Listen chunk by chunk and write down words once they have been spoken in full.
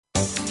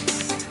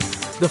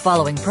The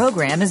following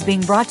program is being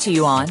brought to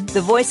you on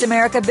the Voice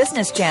America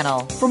Business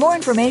Channel. For more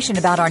information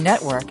about our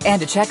network and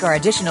to check our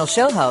additional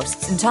show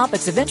hosts and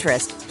topics of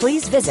interest,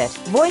 please visit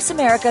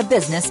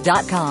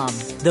voiceamericabusiness.com.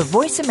 The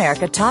Voice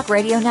America Talk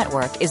Radio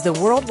Network is the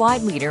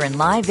worldwide leader in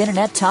live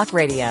Internet talk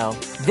radio.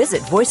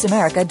 Visit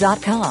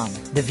voiceamerica.com.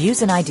 The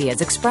views and ideas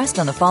expressed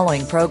on the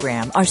following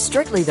program are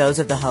strictly those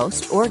of the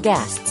host or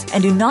guests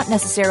and do not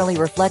necessarily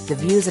reflect the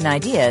views and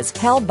ideas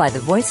held by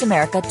the Voice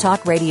America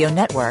Talk Radio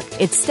Network,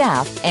 its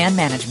staff, and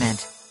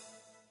management.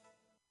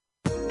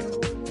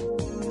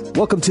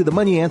 Welcome to the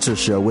Money Answer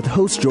Show with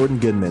host Jordan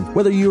Goodman.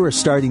 Whether you are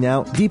starting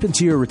out, deep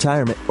into your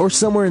retirement, or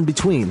somewhere in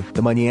between,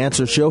 the Money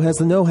Answer Show has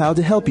the know-how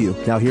to help you.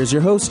 Now here's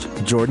your host,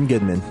 Jordan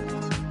Goodman.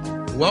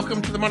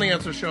 Welcome to the Money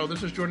Answer Show.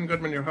 This is Jordan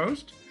Goodman, your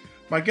host.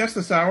 My guest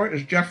this hour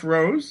is Jeff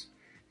Rose.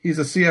 He's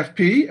a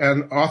CFP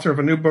and author of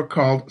a new book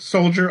called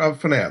Soldier of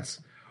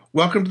Finance.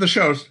 Welcome to the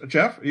show,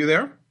 Jeff. Are you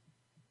there?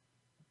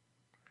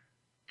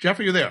 Jeff,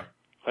 are you there?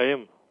 I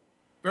am.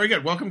 Very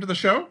good. Welcome to the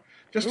show.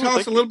 Just tell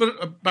us a little bit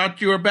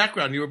about your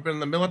background. You've been in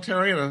the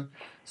military and a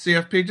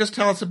CFP. Just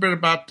tell us a bit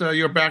about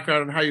your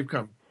background and how you've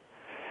come.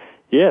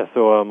 Yeah,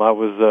 so I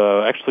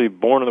was actually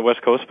born on the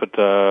West Coast, but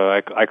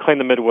I claim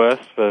the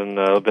Midwest, and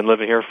I've been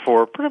living here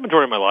for pretty much the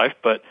majority of my life.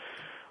 But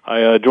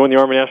I joined the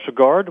Army National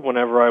Guard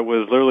whenever I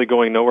was literally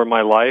going nowhere in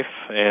my life,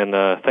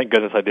 and thank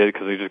goodness I did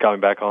because it just got me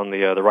back on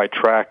the right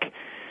track.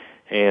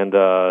 And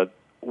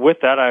with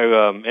that,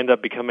 I ended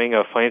up becoming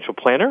a financial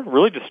planner.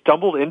 Really just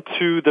stumbled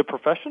into the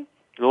profession.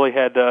 Really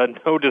had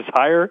no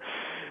desire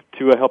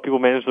to help people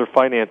manage their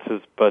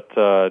finances, but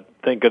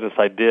thank goodness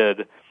I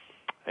did.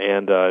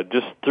 And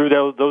just through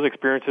those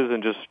experiences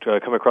and just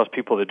come across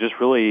people that just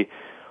really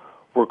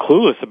were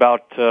clueless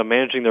about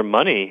managing their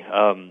money,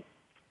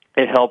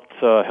 it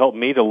helped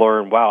me to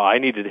learn, wow, I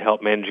needed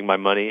help managing my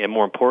money, and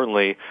more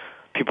importantly,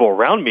 people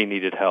around me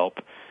needed help.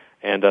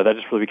 And that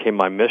just really became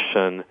my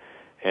mission.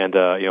 And,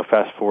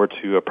 fast forward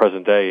to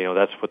present day,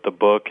 that's what the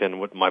book and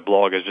what my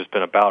blog has just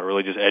been about,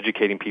 really just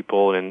educating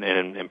people and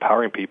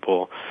empowering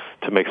people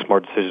to make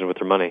smart decisions with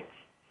their money.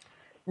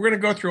 We're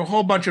going to go through a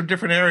whole bunch of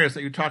different areas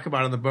that you talk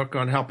about in the book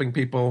on helping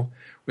people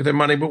with their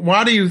money. But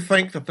why do you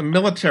think that the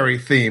military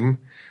theme,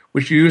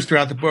 which you use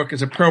throughout the book,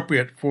 is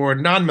appropriate for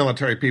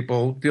non-military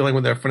people dealing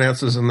with their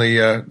finances in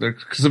the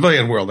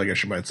civilian world, I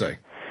guess you might say?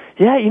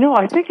 Yeah,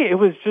 I think it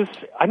was just,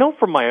 I know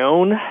from my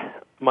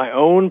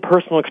own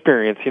personal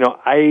experience,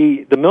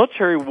 the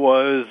military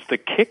was the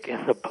kick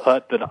in the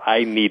butt that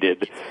I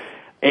needed.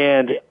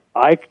 And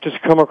I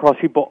just come across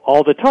people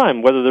all the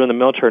time, whether they're in the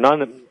military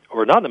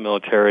or not in the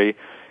military,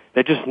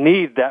 they just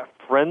need that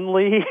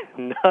friendly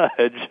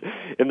nudge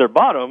in their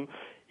bottom,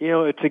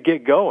 to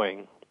get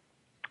going.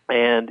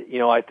 And,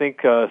 I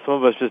think some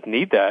of us just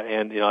need that.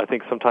 And, I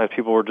think sometimes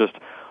people are just,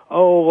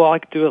 I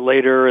could do it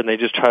later, and they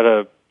just try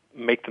to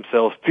make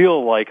themselves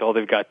feel like,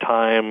 they've got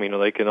time,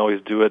 they can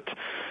always do it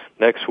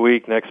next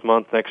week, next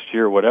month, next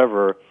year,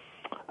 whatever.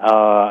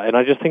 And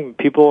I just think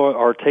people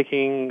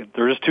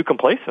they're just too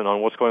complacent on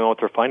what's going on with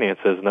their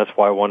finances, and that's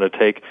why I want to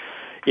take,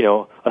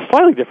 a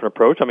slightly different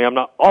approach. I mean, I'm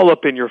not all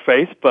up in your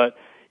face, but,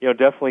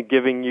 definitely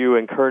giving you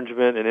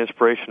encouragement and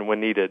inspiration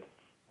when needed.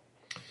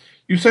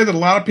 You say that a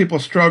lot of people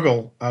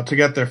struggle to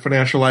get their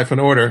financial life in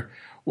order.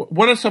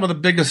 What are some of the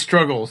biggest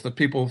struggles that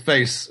people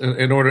face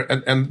in order,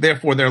 and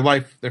therefore their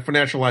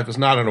financial life is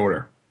not in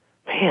order?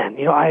 Man,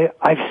 I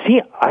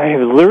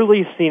have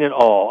literally seen it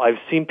all. I've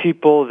seen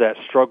people that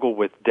struggle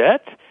with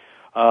debt,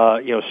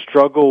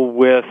 struggle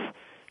with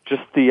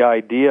just the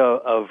idea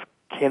of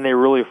can they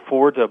really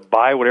afford to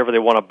buy whatever they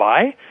want to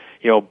buy?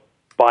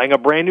 Buying a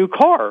brand new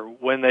car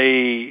when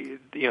they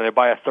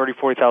buy a $30,000,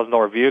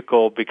 $40,000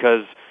 vehicle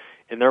because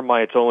in their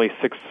mind it's only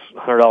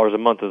 $600 a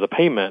month as a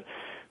payment,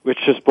 which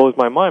just blows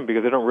my mind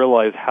because they don't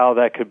realize how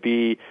that could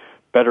be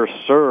better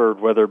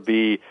served, whether it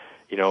be,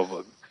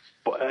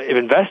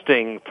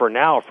 investing for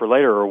now, for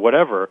later, or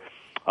whatever.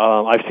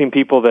 I've seen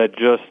people that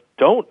just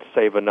don't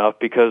save enough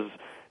because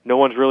no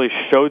one's really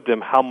showed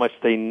them how much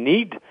they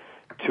need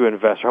to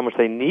invest or how much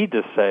they need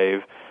to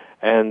save,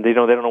 and they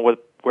don't know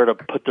where to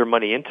put their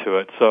money into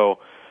it. So,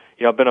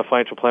 I've been a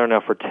financial planner now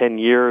for 10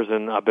 years,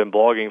 and I've been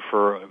blogging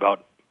for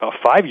about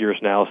 5 years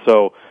now.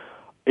 So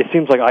it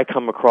seems like I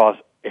come across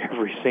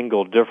every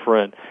single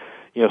different,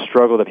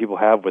 struggle that people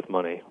have with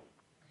money.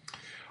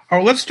 All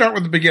right, let's start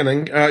with the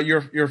beginning.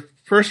 Your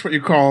first, what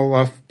you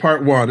call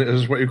part one,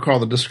 is what you call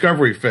the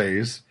discovery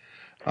phase,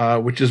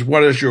 which is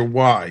what is your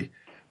why.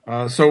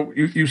 So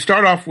you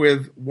start off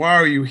with, why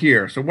are you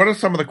here? So what are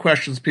some of the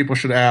questions people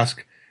should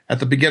ask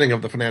at the beginning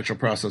of the financial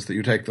process that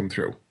you take them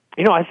through?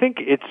 I think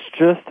it's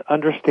just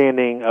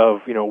understanding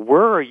of,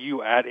 where are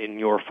you at in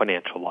your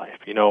financial life,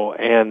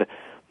 and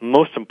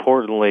most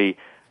importantly,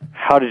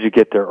 how did you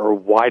get there or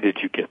why did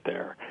you get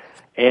there?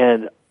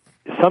 And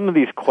some of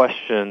these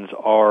questions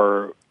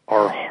are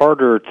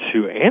harder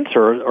to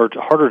answer or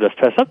harder to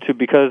fess up to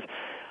because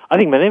I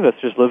think many of us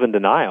just live in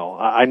denial.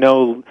 I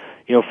know,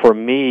 for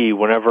me,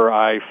 whenever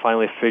I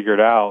finally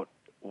figured out,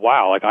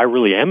 wow, I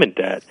really am in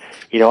debt,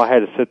 I had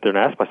to sit there and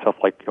ask myself,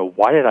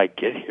 why did I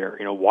get here?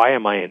 Why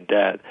am I in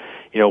debt?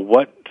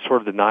 what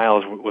sort of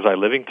denials was I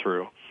living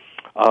through?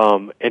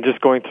 And just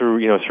going through,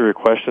 through your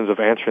questions of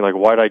answering, like,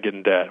 why did I get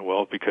in debt?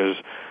 Well, because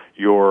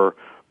you're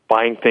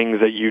buying things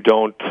that you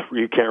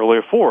can't really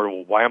afford.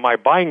 Well, why am I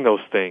buying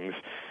those things?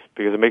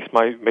 Because it makes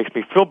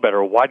me feel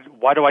better. Why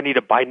do I need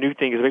to buy new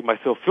things to make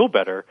myself feel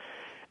better?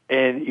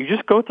 And you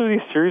just go through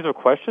these series of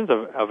questions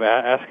of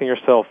asking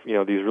yourself,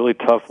 these really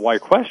tough why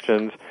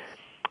questions.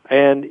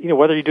 And,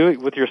 whether you do it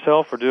with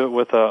yourself or do it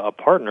with a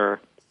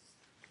partner,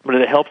 but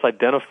it helps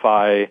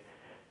identify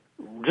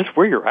just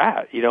where you're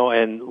at,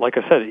 and like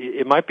I said,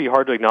 it might be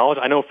hard to acknowledge.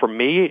 I know for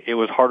me, it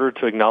was harder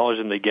to acknowledge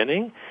in the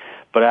beginning,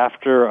 but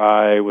after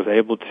I was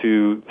able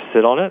to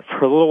sit on it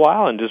for a little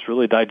while and just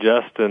really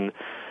digest and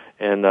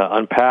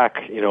unpack,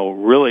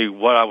 really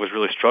what I was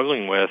really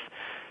struggling with,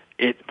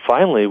 it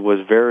finally was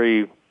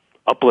very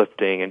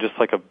uplifting, and just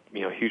like a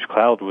huge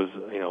cloud was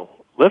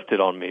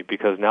lifted on me,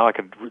 because now I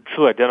could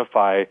truly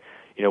identify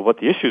what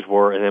the issues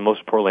were, and then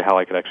most importantly how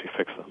I could actually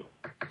fix them.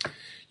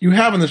 You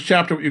have in this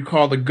chapter what you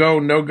call the go,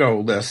 no-go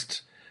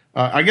list.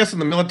 I guess in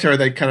the military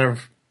they kind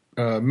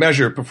of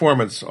measure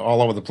performance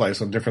all over the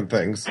place on different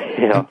things.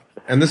 Yeah.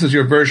 And this is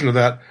your version of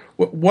that.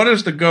 What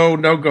is the go,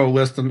 no-go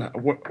list, and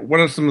what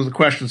are some of the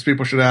questions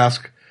people should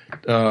ask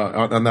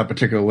on that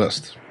particular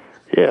list?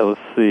 Yeah,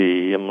 let's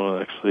see. I'm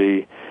going to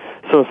actually...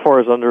 So as far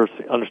as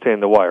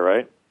understanding the why,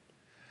 right?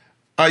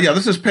 Yeah,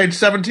 this is page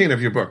 17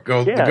 of your book,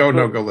 the go,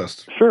 no-go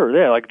list. Sure,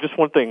 yeah. Like just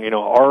one thing,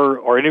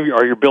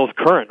 are your bills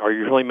current? Are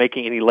you really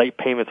making any late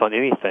payments on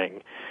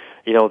anything?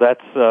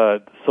 That's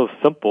so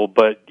simple,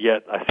 but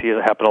yet I see it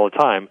happen all the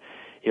time.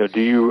 Do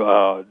you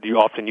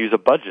often use a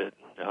budget?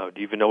 Do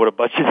you even know what a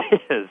budget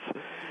is?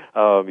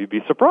 You'd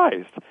be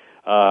surprised.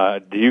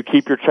 Do you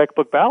keep your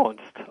checkbook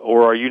balanced,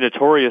 or are you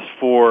notorious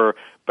for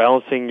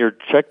balancing your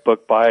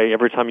checkbook by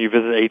every time you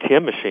visit an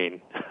ATM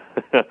machine?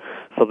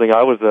 Something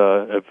I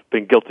have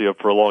been guilty of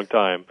for a long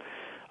time.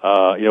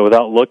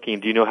 Without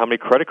looking, do you know how many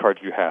credit cards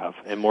you have?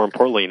 And more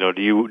importantly,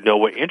 do you know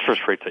what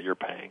interest rates that you're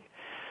paying?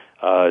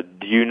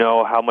 Do you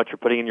know how much you're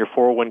putting in your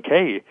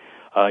 401k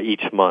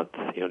each month?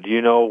 Do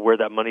you know where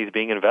that money is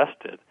being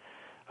invested?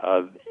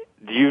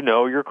 Do you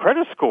know your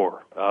credit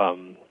score?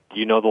 Do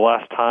you know the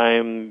last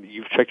time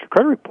you've checked your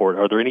credit report?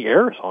 Are there any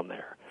errors on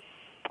there?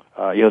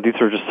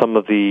 These are just some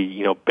of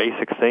the,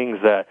 basic things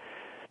that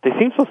they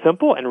seem so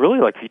simple, and really,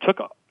 like, if you took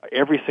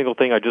every single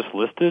thing I just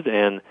listed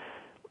and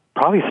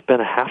probably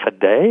spent a half a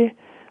day,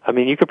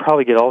 you could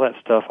probably get all that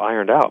stuff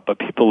ironed out. But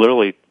people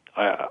literally,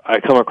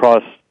 I've come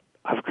across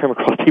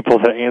people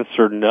that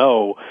answer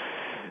no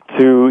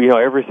to,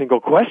 every single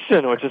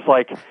question, which is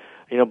like,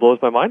 blows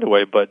my mind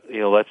away. But,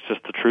 that's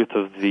just the truth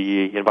of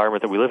the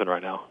environment that we live in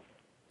right now.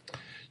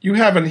 You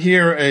have in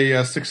here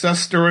a success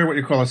story, what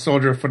you call a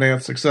soldier of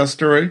finance success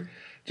story.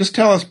 Just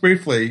tell us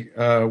briefly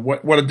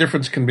what a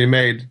difference can be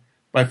made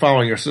by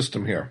following your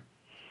system here.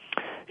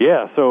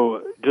 Yeah,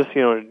 so just,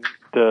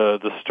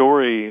 the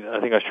story I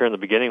think I shared in the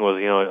beginning was,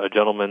 a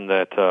gentleman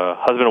that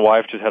husband and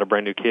wife just had a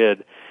brand new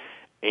kid,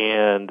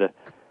 and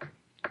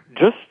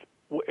just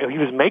he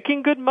was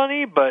making good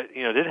money, but,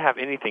 didn't have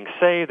anything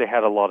saved. They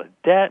had a lot of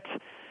debt,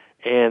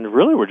 and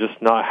really were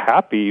just not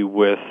happy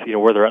with,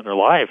 where they're at in their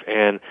life.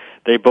 And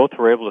they both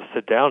were able to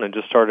sit down and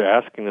just started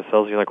asking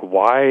themselves,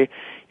 why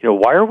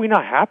are we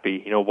not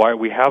happy? Why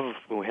we have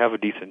a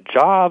decent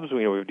jobs,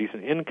 we have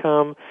decent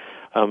income.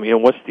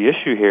 What's the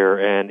issue here?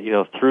 And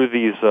through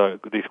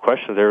these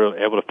questions, they were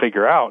able to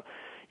figure out,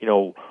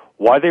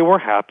 why they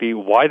weren't happy,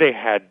 why they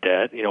had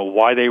debt,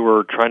 why they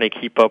were trying to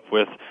keep up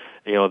with,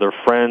 their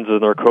friends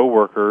and their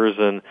coworkers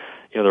and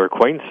their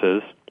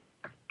acquaintances.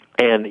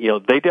 And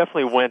they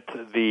definitely went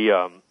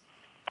the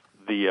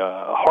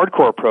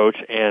hardcore approch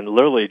and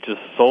literally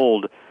just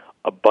sold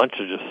a bunch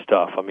of just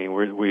stuff.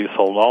 We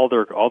sold all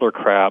their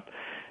crap,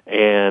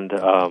 and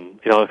I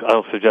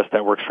don't suggest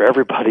that works for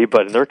everybody,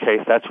 but in their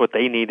case, that's what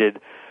they needed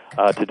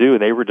to do,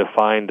 and they were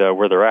defined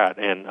where they're at.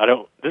 And I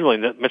didn't really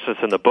mention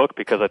this in the book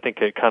because I think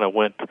it kind of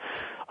went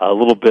a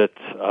little bit,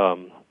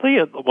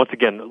 once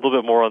again, a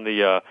little bit more on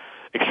the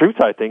extreme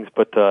side of things.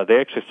 But they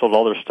actually sold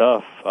all their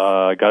stuff,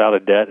 got out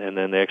of debt, and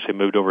then they actually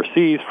moved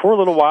overseas for a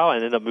little while and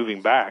ended up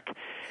moving back.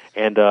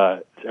 And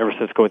ever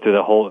since going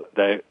through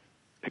that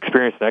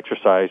experience and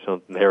exercise,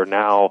 they're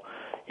now,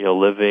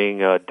 living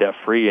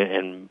debt-free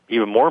and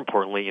even more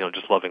importantly,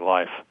 just loving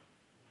life.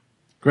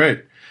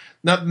 Great.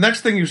 Now, the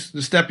next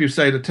the step you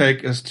say to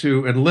take is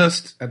to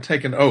enlist and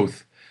take an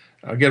oath.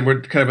 Again,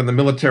 we're kind of in the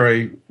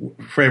military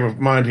frame of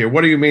mind here.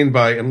 What do you mean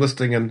by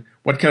enlisting, and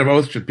what kind of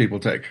oath should people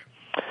take?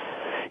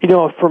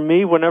 For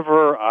me,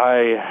 whenever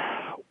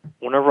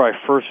I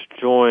first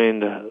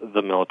joined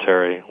the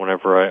military,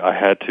 whenever I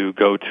had to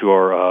go to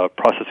our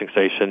processing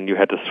station, you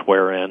had to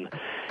swear in,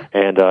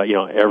 and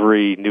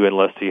every new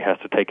enlistee has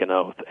to take an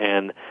oath.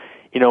 And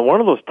one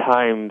of those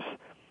times,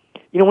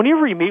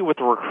 whenever you meet with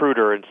a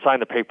recruiter and sign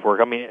the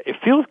paperwork, it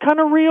feels kind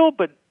of real,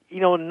 but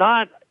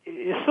not.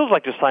 It feels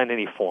like just signing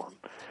any form.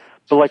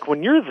 But like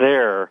when you're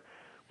there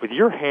with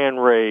your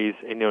hand raised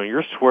and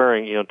you're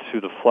swearing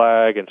to the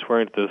flag and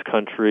swearing to this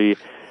country,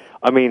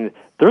 I mean,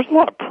 there's a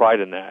lot of pride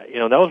in that. You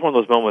know, that was one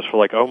of those moments where,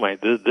 like, oh my,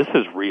 this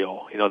is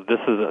real. You know, this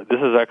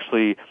is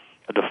actually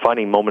a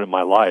defining moment in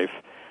my life.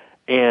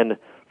 And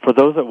for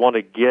those that want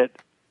to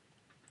get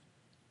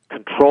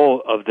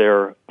control of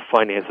their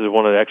finances,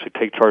 want to actually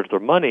take charge of their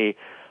money,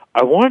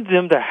 I wanted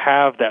them to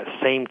have that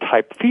same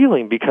type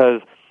feeling,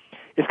 because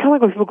it's kind of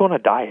like when people go on a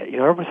diet. You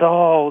know, everybody says,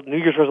 oh, New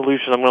Year's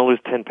resolution, I'm going to lose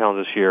 10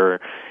 pounds this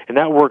year. And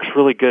that works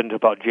really good until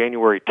about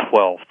January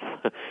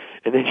 12th.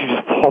 And then you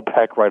just fall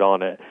back right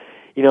on it.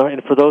 You know,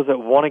 and for those that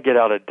want to get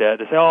out of debt,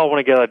 they say, oh, I want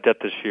to get out of debt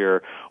this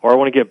year, or I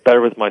want to get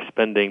better with my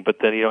spending. But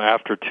then, you know,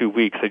 after 2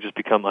 weeks, they just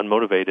become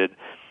unmotivated.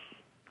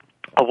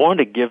 I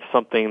wanted to give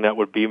something that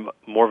would be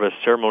more of a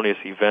ceremonious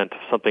event,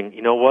 something,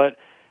 you know what,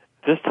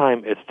 this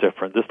time it's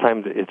different. This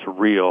time it's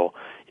real,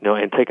 you know,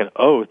 and take an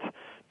oath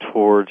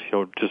towards, you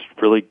know, just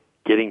really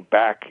getting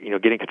back, you know,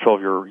 getting control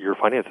of your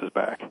finances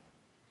back.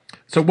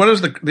 So what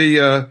is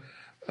the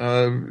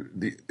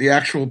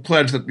actual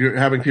pledge that you're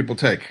having people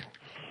take?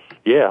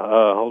 Yeah,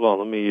 hold on,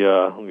 let me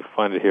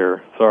find it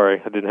here. Sorry,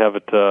 I didn't have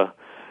it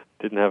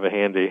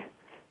handy.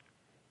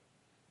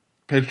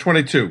 Page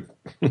 22.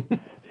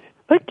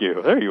 Thank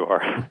you. There you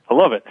are. I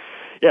love it.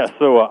 Yeah,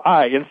 so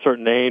I, insert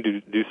name,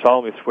 do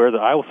solemnly swear that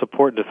I will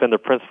support and defend the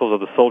principles of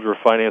the Soldier of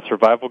Finance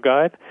Survival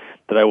Guide,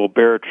 that I will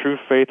bear true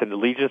faith and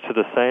allegiance to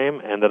the same,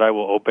 and that I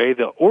will obey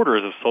the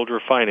orders of Soldier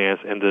of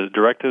Finance and the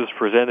directives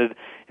presented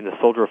in the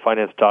Soldier of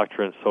Finance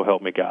doctrine, so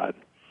help me God.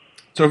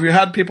 So have you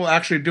had people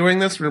actually doing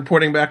this and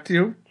reporting back to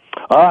you?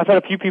 I've had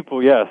a few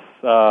people, yes.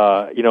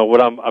 You know, what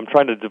I'm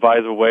trying to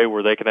devise a way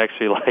where they can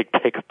actually, like,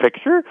 take a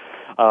picture.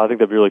 I think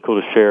that'd be really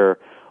cool to share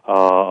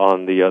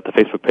on the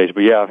Facebook page.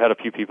 But yeah, I've had a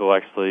few people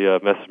actually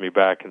message me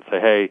back and say,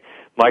 "Hey,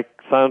 Mike,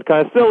 sounds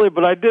kind of silly,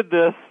 but I did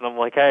this." And I'm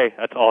like, "Hey,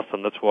 that's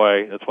awesome. That's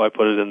why I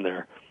put it in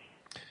there."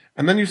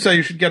 And then you say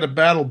you should get a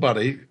battle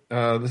buddy.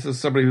 This is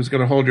somebody who's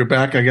going to hold your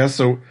back, I guess.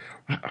 So,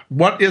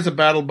 what is a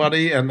battle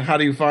buddy, and how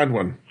do you find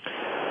one?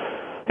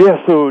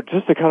 Yeah, so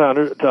just to kind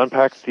of to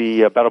unpack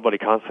the battle buddy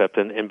concept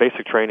in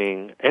basic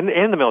training and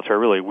the military,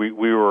 really, we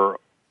were,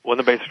 well, in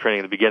the basic training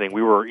at the beginning,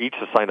 we were each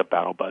assigned a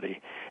battle buddy,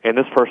 and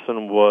this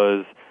person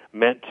was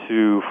meant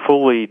to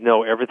fully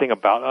know everything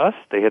about us.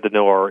 They had to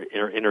know our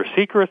inner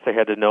secrets. They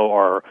had to know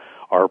our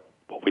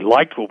what we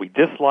liked, what we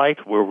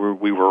disliked, where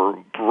we were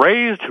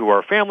raised, who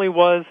our family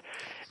was,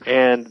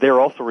 and they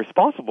were also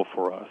responsible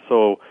for us.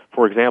 So,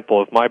 for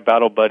example, if my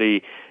battle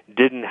buddy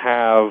didn't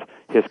have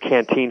his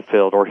canteen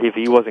filled, or if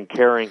he wasn't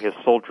carrying his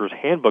soldier's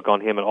handbook on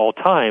him at all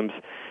times,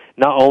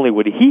 not only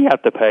would he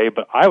have to pay,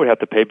 but I would have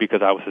to pay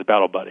because I was his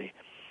battle buddy.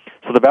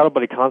 So the battle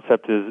buddy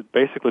concept is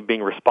basically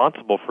being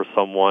responsible for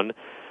someone,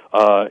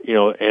 you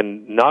know,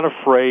 and not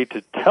afraid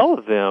to tell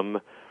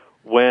them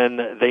when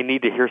they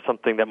need to hear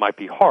something that might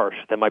be harsh,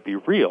 that might be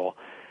real.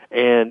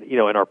 And, you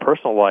know, in our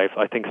personal life,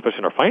 I think especially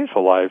in our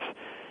financial lives,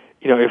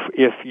 you know,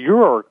 if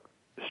you're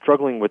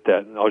struggling with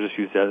that, and I'll just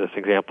use that as an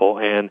example,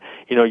 and,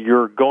 you know,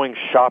 you're going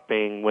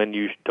shopping when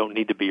you don't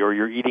need to be, or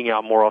you're eating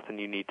out more often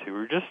than you need to,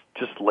 or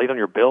just late on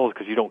your bills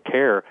because you don't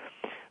care,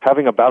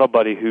 having a battle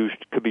buddy who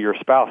could be your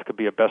spouse, could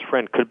be a best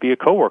friend, could be a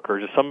coworker,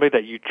 just somebody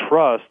that you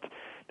trust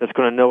that's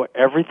going to know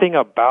everything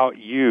about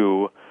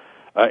you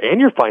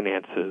and your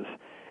finances,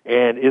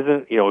 and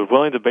isn't, you know,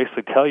 willing to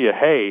basically tell you,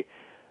 hey,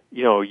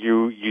 you know,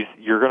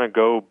 you're going to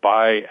go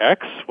buy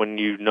X when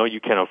you know you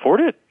can't afford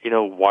it. You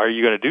know, why are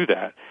you going to do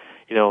that?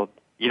 You know,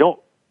 you don't.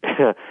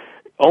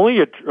 Only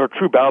a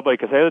true battle buddy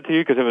can say that to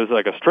you, because if it was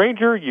like a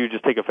stranger, you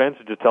just take offense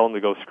and just tell them to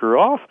go screw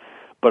off.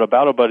 But a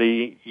battle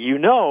buddy, you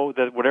know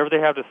that whatever they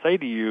have to say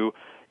to you,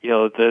 you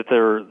know, that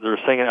they're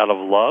saying it out of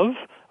love.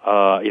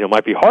 You know, it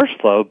might be harsh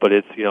love, but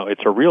it's, you know,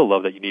 it's a real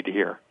love that you need to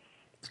hear.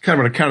 It's kind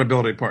of an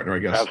accountability partner, I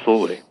guess.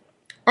 Absolutely.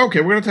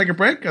 Okay, we're going to take a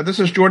break. This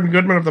is Jordan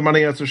Goodman of the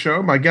Money Answer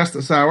Show. My guest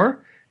this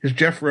hour is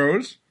Jeff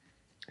Rose.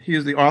 He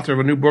is the author of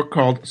a new book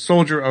called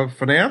Soldier of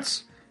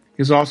Finance.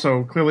 He's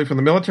also clearly from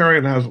the military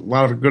and has a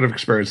lot of good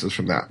experiences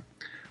from that.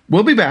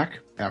 We'll be back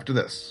after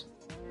this.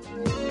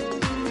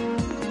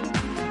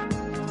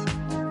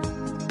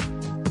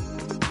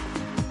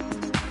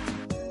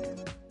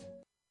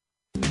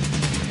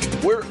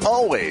 We're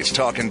always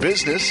talking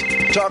business.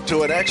 Talk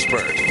to an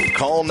expert.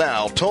 Call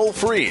now toll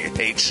free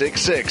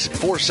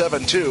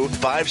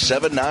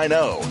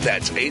 866-472-5790.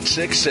 That's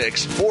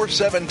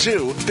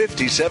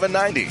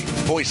 866-472-5790.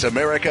 Voice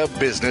America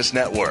Business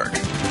Network.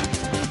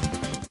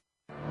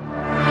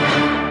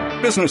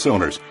 Business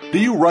owners, do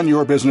you run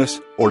your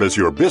business, or does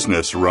your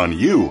business run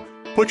you?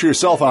 Put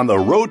yourself on the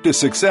road to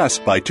success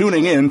by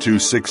tuning in to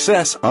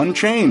Success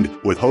Unchained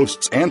with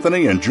hosts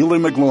Anthony and Julie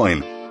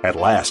McGloin. At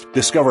last,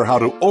 discover how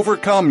to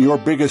overcome your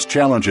biggest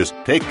challenges,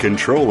 take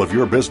control of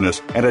your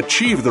business, and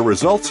achieve the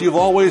results you've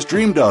always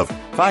dreamed of.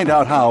 Find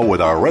out how with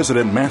our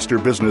resident master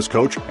business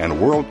coach and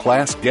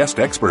world-class guest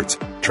experts.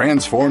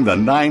 Transform the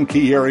 9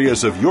 key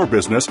areas of your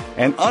business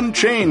and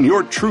unchain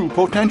your true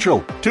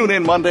potential. Tune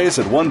in Mondays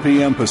at 1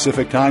 p.m.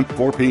 Pacific Time,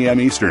 4 p.m.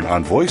 Eastern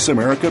on Voice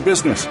America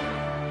Business.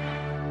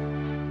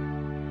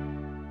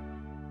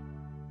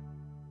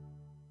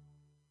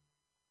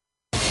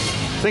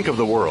 Think of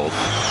the world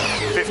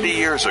 50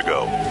 years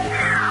ago.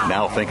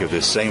 Now think of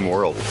this same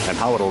world and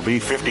how it'll be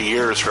 50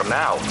 years from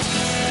now.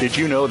 Did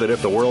you know that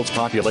if the world's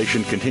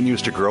population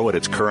continues to grow at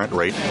its current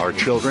rate, our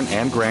children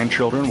and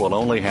grandchildren will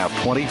only have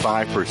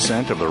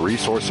 25% of the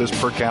resources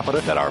per capita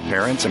that our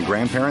parents and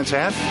grandparents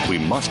had? We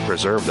must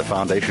preserve the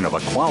foundation of a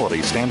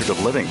quality standard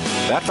of living.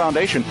 That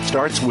foundation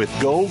starts with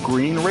Go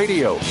Green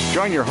Radio.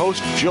 Join your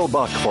host, Jill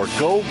Buck, for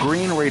Go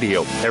Green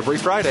Radio every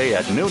Friday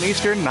at noon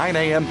Eastern, 9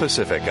 a.m.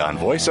 Pacific on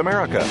Voice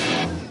America.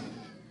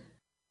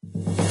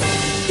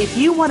 If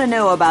you want to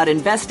know about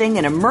investing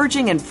in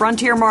emerging and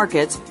frontier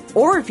markets,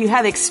 or if you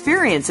have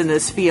experience in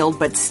this field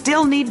but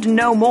still need to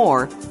know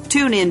more,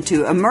 tune in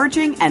to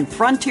Emerging and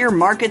Frontier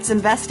Markets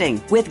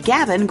Investing with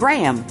Gavin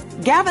Graham.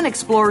 Gavin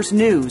explores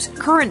news,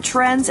 current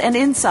trends, and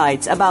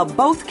insights about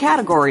both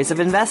categories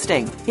of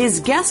investing. His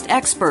guest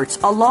experts,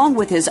 along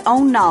with his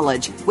own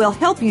knowledge, will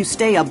help you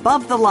stay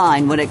above the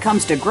line when it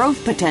comes to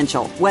growth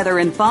potential, whether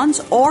in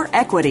funds or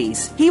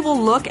equities. He will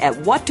look at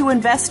what to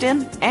invest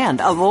in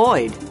and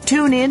avoid.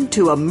 Tune in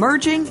to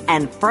Emerging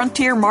and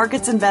Frontier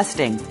Markets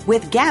Investing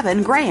with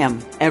Gavin Graham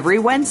every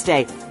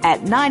Wednesday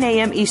at 9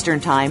 a.m. Eastern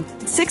Time,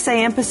 6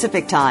 a.m.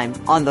 Pacific Time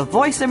on the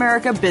Voice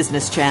America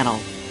Business Channel.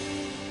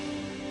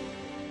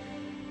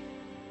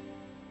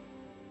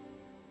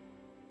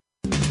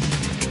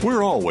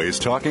 We're always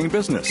talking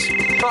business.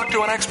 Talk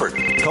to an expert.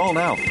 Call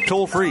now,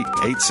 toll free,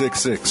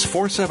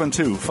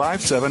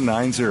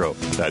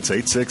 866-472-5790. That's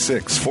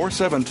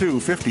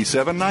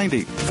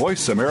 866-472-5790.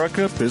 Voice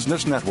America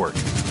Business Network.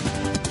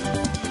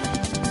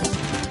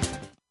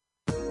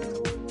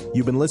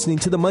 You've been listening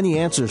to the Money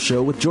Answer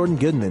Show with Jordan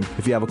Goodman.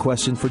 If you have a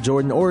question for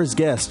Jordan or his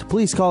guest,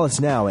 please call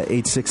us now at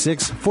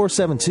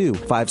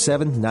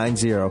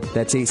 866-472-5790.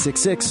 That's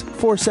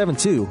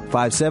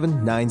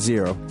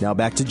 866-472-5790. Now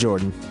back to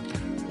Jordan.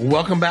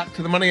 Welcome back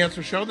to the Money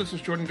Answer Show. This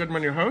is Jordan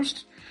Goodman, your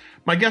host.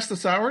 My guest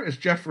this hour is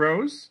Jeff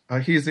Rose.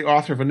 He's the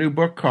author of a new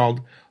book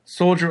called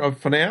Soldier of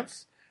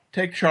Finance.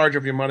 Take charge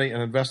of your money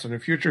and invest in your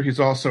future. He's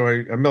also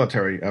a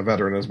military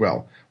veteran as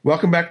well.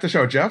 Welcome back to the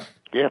show, Jeff.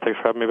 Yeah, thanks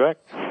for having me back.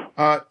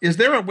 Is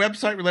there a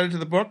website related to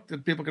the book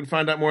that people can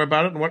find out more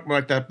about it, and what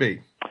might that be?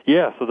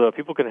 Yeah, so the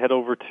people can head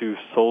over to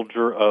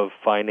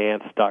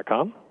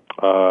soldieroffinance.com,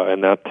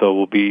 and that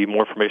will be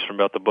more information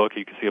about the book.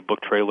 You can see a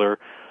book trailer.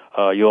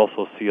 You'll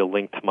also see a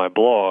link to my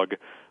blog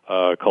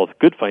called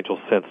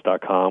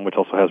goodfinancialsense.com, which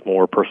also has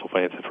more personal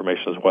finance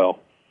information as well.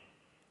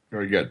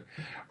 Very good.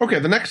 Okay,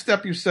 the next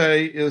step you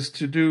say is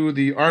to do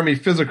the Army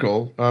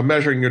physical,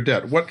 measuring your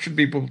debt. What should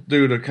people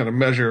do to kind of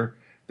measure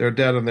their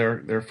debt and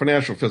their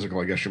financial physical,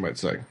 I guess you might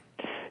say?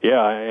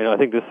 Yeah, and I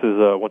think this is,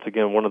 once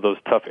again, one of those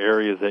tough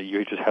areas that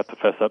you just have to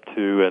fess up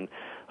to. And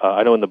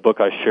I know in the book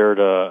I shared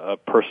a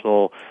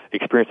personal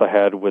experience I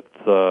had with,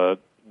 they're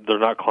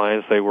not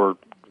clients, they were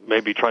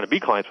maybe trying to be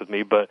clients with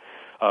me, but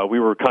we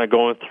were kind of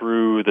going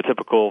through the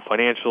typical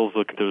financials,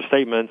 looking through the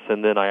statements,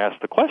 and then I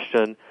asked the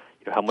question,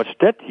 how much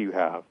debt do you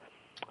have?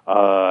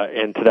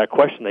 And to that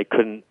question, they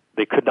could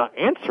not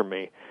answer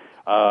me.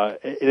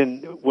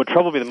 And what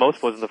troubled me the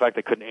most wasn't the fact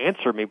they couldn't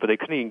answer me, but they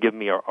couldn't even give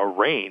me a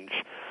range.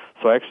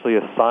 So I actually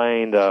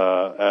assigned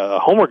a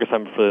homework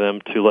assignment for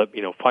them to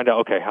find out,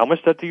 okay, how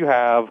much debt do you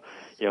have?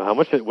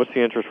 What's the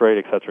interest rate,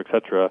 et cetera, et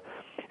cetera.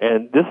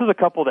 And this is a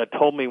couple that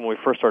told me when we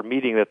first started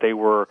meeting that they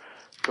were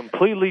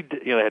completely,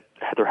 they had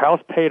their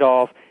house paid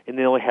off and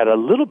they only had a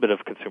little bit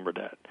of consumer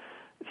debt.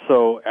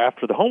 So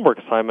after the homework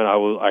assignment,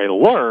 I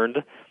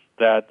learned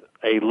that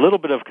a little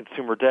bit of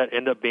consumer debt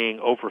ended up being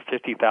over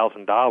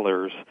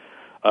 $50,000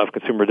 of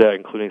consumer debt,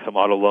 including some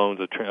auto loans,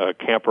 a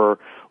camper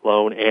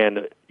loan,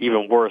 and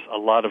even worse, a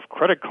lot of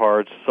credit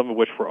cards, some of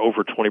which were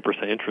over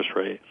 20% interest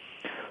rate.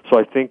 So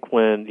I think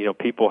when,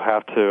 people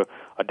have to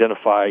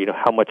identify,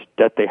 how much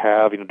debt they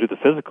have, do the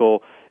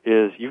physical,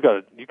 is you've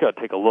got to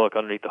take a look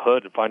underneath the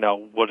hood and find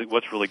out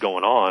what's really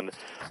going on.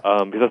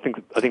 Because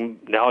I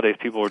think nowadays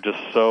people are just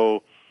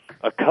so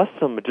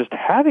accustomed to just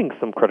having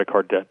some credit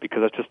card debt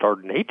because that's just our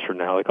nature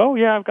now. Like, oh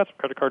yeah, I've got some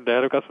credit card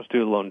debt, I've got some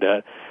student loan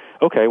debt.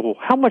 Okay, well,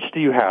 how much do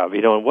you have?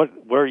 And what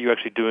are you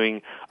actually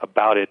doing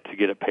about it to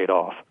get it paid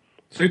off?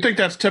 So you think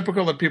that's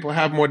typical that people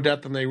have more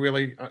debt than they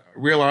really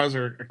realize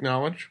or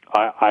acknowledge?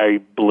 I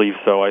believe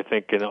so. I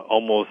think in I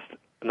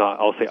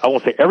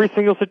won't say every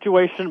single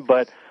situation,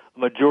 but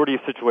majority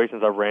of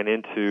situations I ran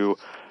into,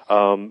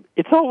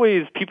 it's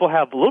always people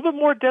have a little bit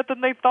more debt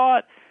than they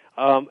thought,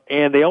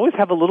 and they always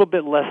have a little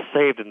bit less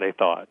saved than they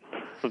thought.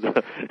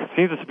 It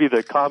seems to be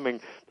the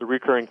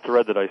recurring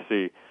thread that I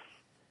see.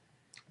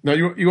 Now,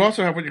 you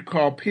also have what you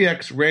call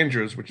PX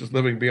Rangers, which is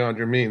living beyond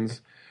your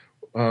means.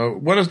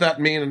 What does that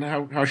mean,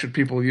 and how should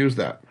people use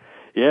that?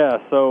 Yeah,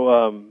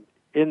 so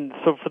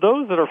for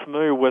those that are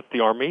familiar with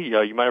the Army,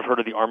 you might have heard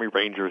of the Army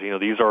Rangers.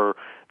 These are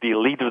the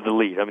elite of the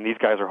elite. I mean, these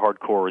guys are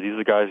hardcore. These are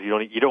the guys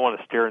you don't want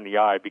to stare in the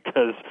eye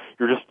because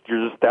you're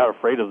just that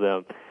afraid of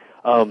them.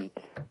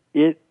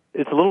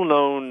 It's a little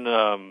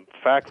known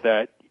fact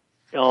that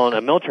on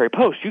a military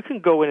post, you can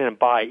go in and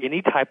buy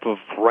any type of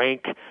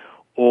rank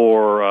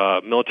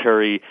or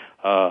military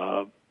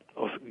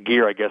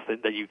gear, I guess,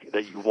 that you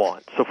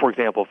want. So, for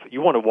example, if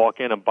you want to walk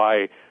in and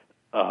buy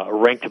a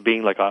rank to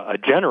being like a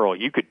general,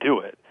 you could do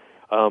it.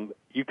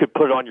 you could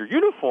put it on your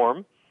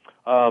uniform.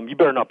 You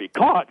better not be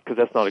caught, because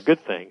that's not a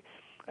good thing.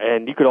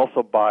 And you could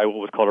also buy what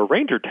was called a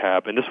Ranger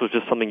tab, and this was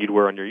just something you'd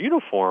wear on your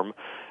uniform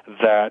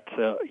that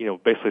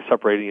basically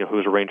separating who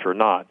was a Ranger or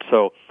not.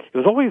 So it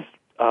was always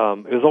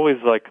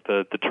like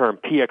the term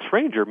PX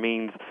Ranger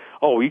means,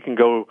 you can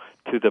go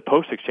to the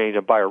post exchange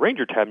and buy a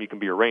Ranger tab and you can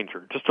be a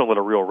Ranger. Just don't let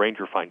a real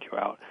Ranger find you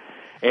out.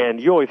 And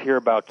you always hear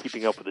about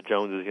keeping up with the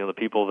Joneses, the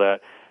people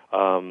that,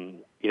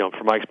 from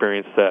my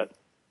experience, that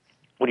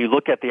when you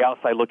look at the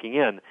outside looking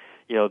in,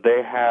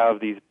 they have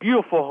these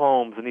beautiful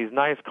homes and these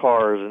nice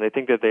cars, and they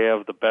think that they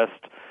have the best,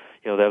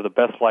 they have the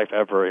best life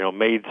ever,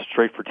 made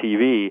straight for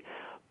TV.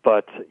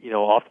 But,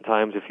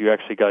 oftentimes if you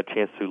actually got a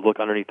chance to look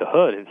underneath the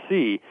hood and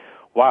see,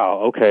 wow,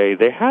 okay,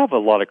 they have a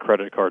lot of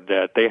credit card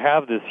debt. They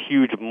have this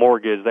huge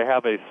mortgage. They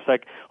have a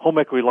home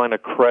equity line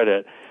of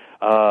credit.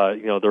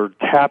 They're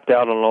tapped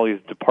out on all these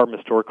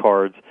department store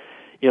cards.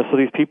 So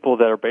these people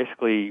that are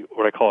basically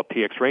what I call a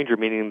PX Ranger,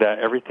 meaning that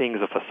everything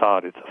is a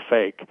facade. It's a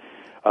fake.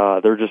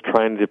 They're just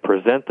trying to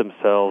present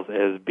themselves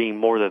as being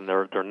more than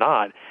they're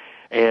not.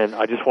 And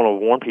I just want to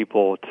warn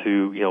people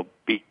to,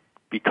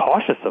 be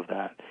cautious of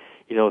that.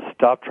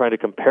 Stop trying to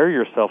compare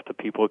yourself to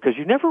people, because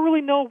you never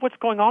really know what's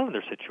going on in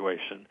their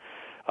situation.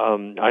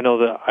 I know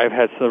that I've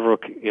had several,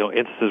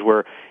 instances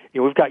where,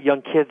 we've got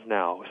young kids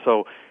now.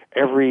 So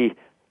every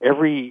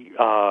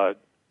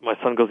my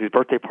son goes to these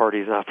birthday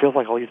parties, and I feel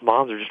like all these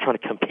moms are just trying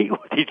to compete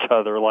with each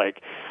other.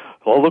 Like,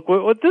 well, look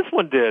what this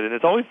one did, and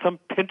it's always some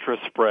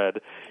Pinterest spread,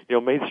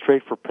 made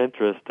straight for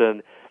Pinterest.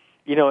 And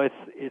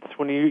it's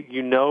when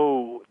you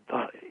know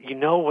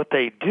what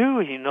they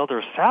do,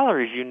 their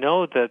salaries,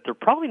 that they're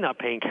probably not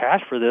paying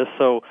cash for this.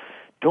 So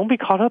don't be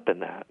caught up in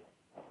that.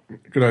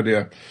 Good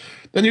idea.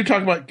 Then you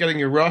talk about getting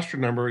your roster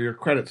number, your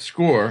credit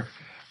score.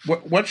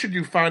 What should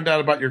you find out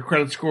about your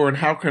credit score, and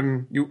how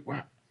can you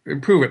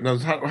improve it? Now,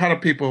 how do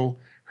people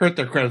hurt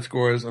their credit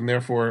scores and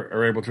therefore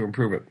are able to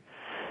improve it?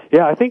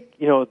 Yeah, I think,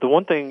 the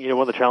one thing,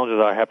 one of the challenges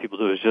I have people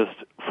do is just,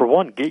 for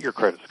one, get your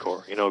credit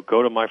score.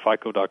 Go to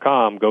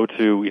myfico.com, go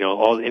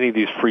to, any of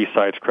these free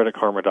sites,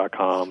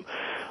 creditkarma.com,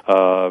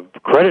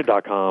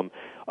 credit.com,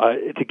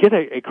 to get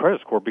a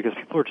credit score, because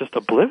people are just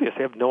oblivious.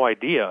 They have no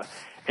idea.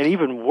 And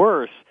even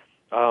worse,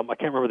 I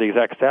can't remember the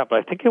exact stat, but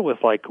I think it was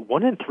like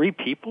 1 in 3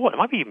 people, it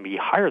might even be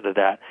higher than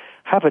that,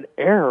 have an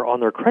error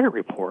on their credit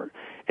report.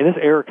 And this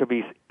error could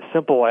be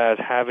simple as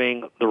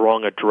having the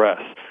wrong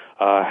address,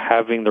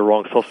 having the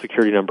wrong Social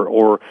Security number,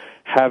 or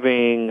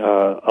having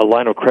a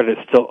line of credit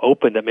still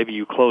open that maybe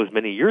you closed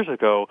many years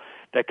ago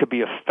that could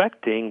be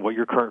affecting what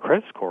your current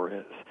credit score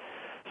is.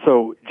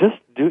 So just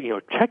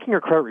checking your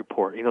credit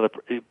report.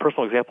 The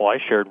personal example I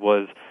shared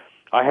was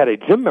I had a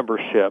gym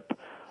membership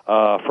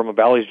from a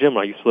Bally's gym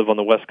when I used to live on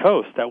the West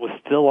Coast that was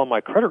still on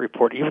my credit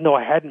report, even though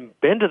I hadn't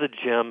been to the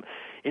gym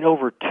in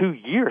over 2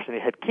 years, and they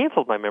had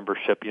canceled my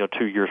membership,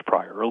 2 years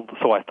prior,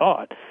 so I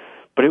thought.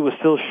 But it was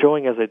still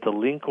showing as a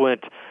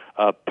delinquent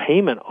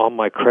payment on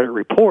my credit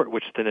report,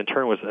 which then in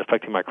turn was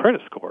affecting my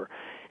credit score.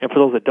 And for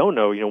those that don't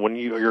know, when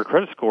your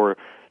credit score,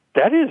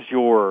 that's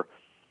your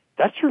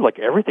like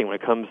everything when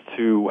it comes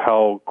to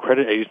how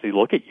credit agencies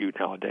look at you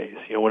nowadays.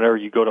 Whenever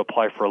you go to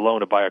apply for a loan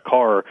to buy a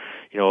car,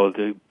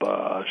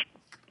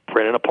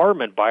 rent an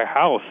apartment, buy a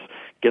house,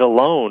 get a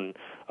loan,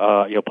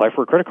 apply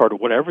for a credit card,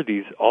 whatever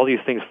all these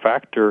things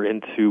factor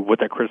into what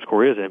that credit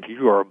score is. And if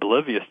you are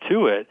oblivious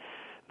to it,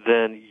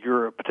 then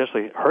you're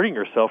potentially hurting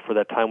yourself for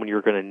that time when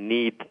you're going to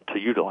need to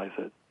utilize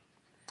it.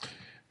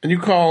 And you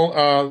call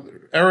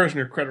errors in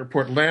your credit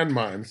report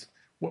landmines.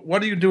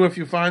 What do you do if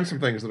you find some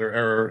things that are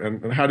error,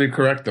 and how do you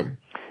correct them?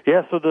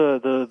 Yeah, so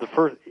the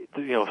first,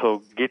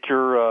 so get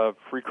your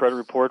free credit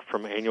report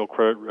from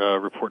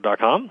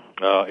annualcreditreport.com.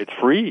 It's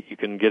free. You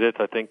can get it,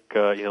 I think,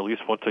 at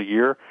least once a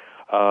year.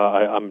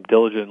 I'm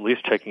diligent, at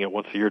least checking it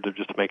once a year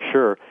just to make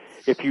sure.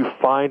 If you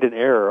find an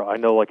error, I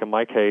know, like in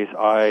my case,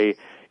 I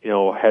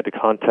had to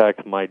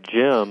contact my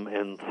gym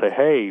and say,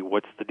 hey,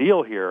 what's the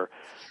deal here?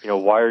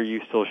 Why are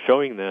you still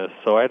showing this?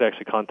 So I had to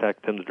actually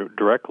contact them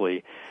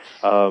directly.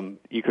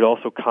 You could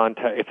also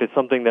contact, if it's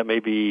something that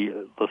maybe,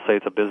 let's say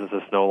it's a business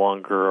that's no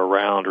longer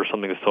around or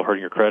something that's still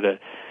hurting your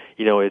credit,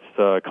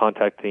 it's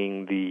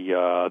contacting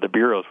the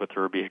bureaus,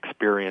 whether it be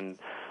Experian,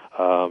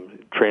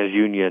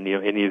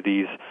 TransUnion, any of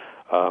these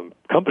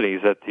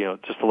companies that,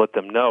 just to let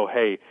them know,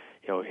 hey,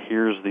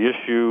 here's the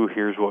issue,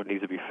 here's what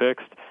needs to be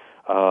fixed.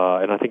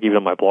 And I think even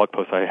on my blog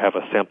post, I have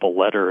a sample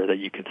letter that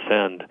you can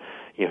send.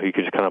 You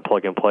can just kind of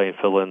plug and play and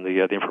fill in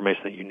the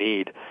information that you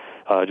need,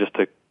 just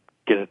to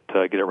get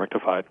it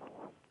rectified.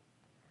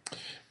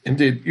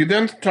 Indeed. You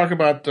then talk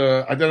about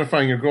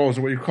identifying your goals,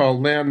 what you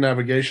call land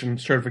navigation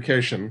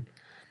certification.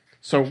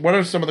 So, what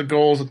are some of the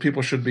goals that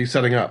people should be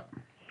setting up?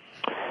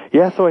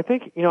 Yeah, so I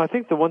think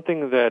the one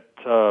thing that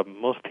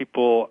most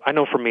people, I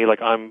know for me,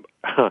 like I'm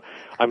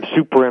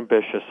super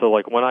ambitious. So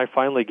like when I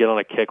finally get on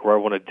a kick where I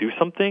want to do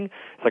something,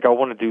 it's like I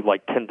want to do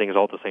like 10 things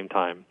all at the same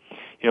time.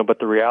 But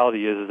the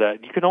reality is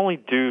that you can only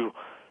do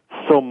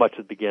so much at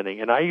the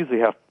beginning. And I usually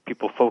have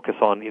people focus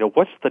on,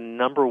 what's the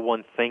number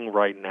one thing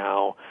right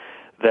now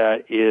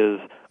that is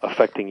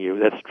affecting you,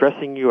 that's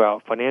stressing you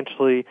out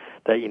financially,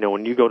 that, you know,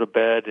 when you go to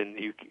bed and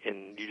you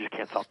just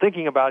can't stop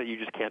thinking about it, you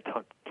just can't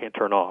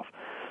turn off.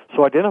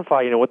 So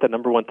identify, you know, what the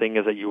number one thing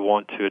is that you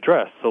want to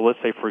address. So let's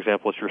say, for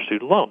example, it's your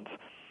student loans.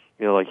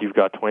 You know, like you've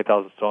got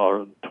 $20,000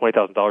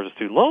 of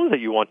student loans that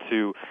you want to,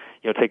 you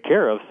know, take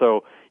care of.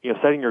 So, you know,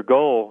 setting your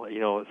goal, you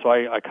know, so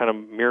I kind of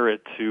mirror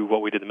it to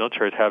what we did in the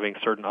military, is having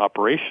certain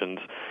operations.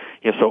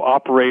 You know, so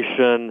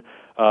operation,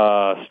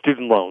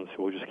 student loans.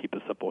 We'll just keep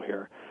it simple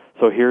here.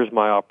 So here's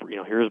my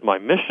here's my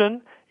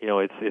mission. You know,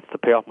 it's to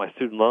pay off my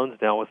student loans.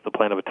 Now what's the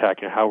plan of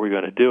attack? You know, how are we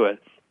going to do it?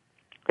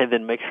 And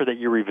then make sure that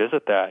you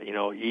revisit that, you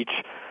know,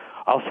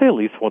 I'll say at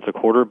least once a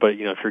quarter, but,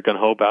 you know, if you're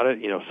gung-ho about it,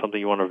 you know, something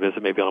you want to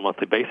revisit maybe on a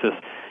monthly basis,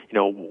 you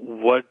know,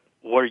 what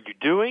are you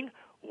doing?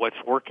 What's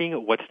working?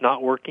 What's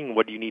not working?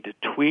 What do you need to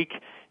tweak,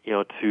 you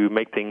know, to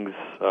make things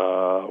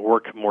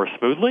work more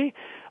smoothly?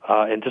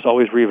 And just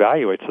always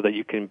reevaluate so that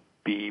you can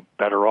be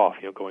better off,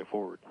 you know, going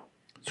forward.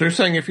 So you're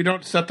saying if you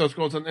don't set those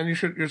goals, and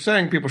you're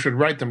saying people should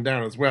write them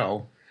down as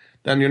well,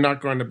 then you're not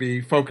going to be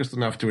focused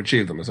enough to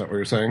achieve them. Is that what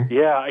you're saying?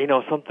 Yeah, you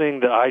know, something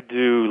that I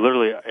do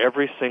literally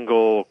every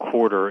single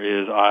quarter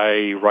is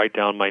I write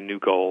down my new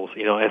goals.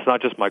 You know, it's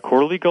not just my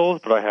quarterly goals,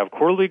 but I have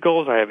quarterly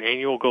goals, I have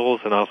annual goals,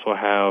 and I also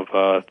have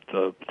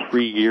the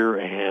 3-year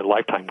and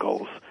lifetime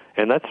goals.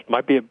 And that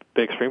might be a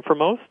bit extreme for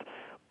most,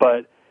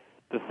 but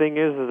the thing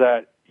is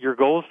that your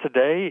goals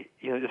today,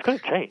 you know, it's going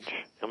to change.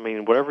 I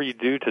mean, whatever you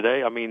do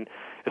today, I mean,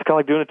 it's kind of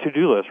like doing a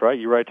to-do list, right?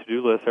 You write a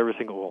to-do list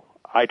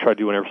I try to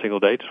do one every single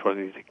day, just what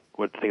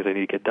things I need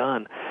to get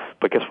done.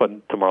 But guess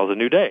what? Tomorrow's a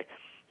new day.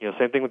 You know,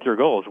 same thing with your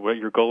goals. What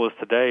your goal is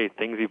today,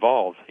 things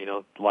evolve. You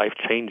know, life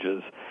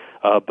changes.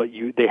 But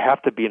they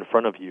have to be in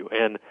front of you.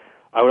 And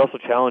I would also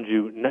challenge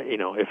you, you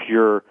know, if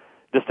you're,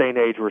 this day and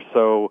age, we're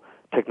so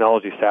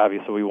technology savvy,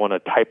 so we want to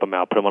type them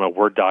out, put them on a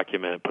Word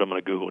document, put them on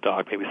a Google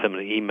Doc, maybe send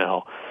them an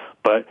email.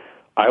 But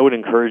I would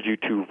encourage you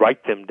to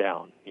write them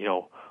down, you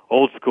know,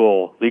 old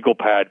school, legal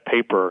pad,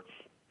 paper,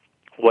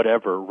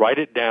 whatever. Write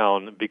it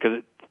down,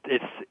 because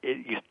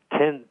you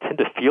tend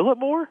to feel it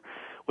more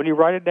when you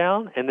write it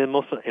down, and then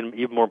and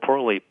even more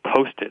importantly,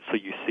 post it so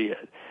you see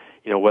it.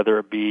 You know, whether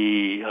it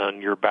be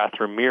on your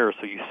bathroom mirror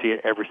so you see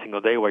it every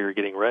single day while you're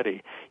getting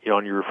ready, you know,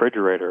 on your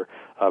refrigerator.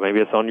 Maybe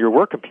it's on your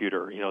work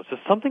computer. You know, it's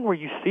just something where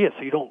you see it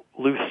so you don't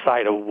lose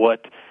sight of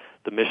what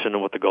the mission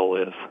and what the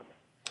goal is.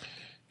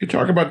 You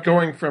talk about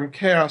going from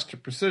chaos to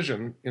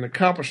precision in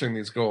accomplishing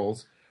these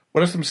goals.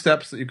 What are some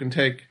steps that you can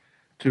take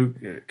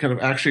to kind of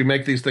actually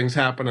make these things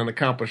happen and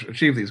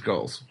achieve these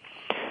goals?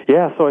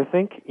 Yeah, so I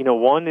think, you know,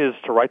 one is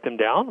to write them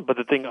down, but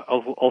the thing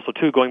also,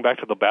 too, going back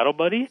to the battle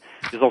buddy,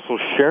 is also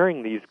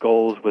sharing these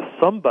goals with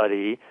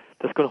somebody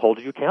that's going to hold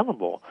you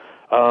accountable.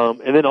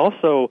 And then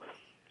also,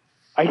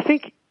 I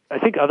think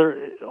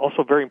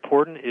also very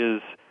important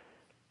is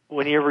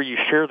whenever you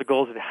share the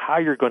goals and how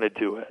you're going to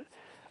do it,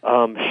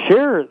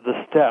 share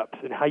the steps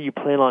and how you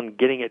plan on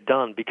getting it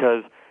done,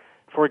 because,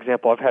 for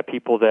example, I've had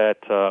people that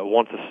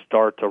want to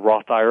start a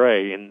Roth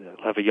IRA, and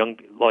have a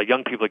lot of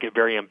young people that get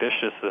very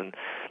ambitious, and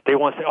they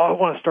want to say, I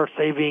want to start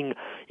saving,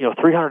 you know,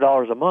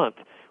 $300 a month,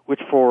 which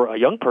for a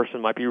young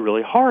person might be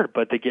really hard,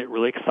 but they get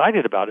really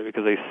excited about it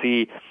because they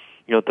see,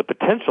 you know, the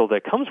potential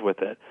that comes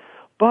with it.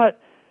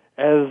 But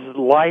as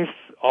life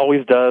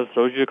always does,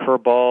 throws you a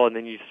curveball, and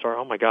then you start,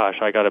 oh my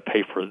gosh, I got to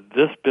pay for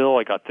this bill,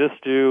 I got this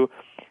due.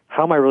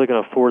 How am I really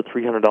going to afford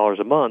 $300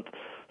 a month?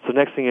 So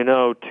next thing you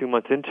know, 2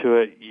 months into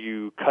it,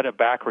 you cut it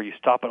back or you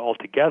stop it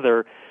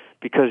altogether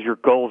because your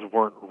goals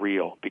weren't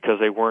real, because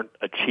they weren't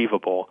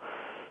achievable.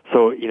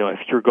 So, you know, if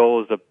your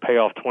goal is to pay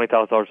off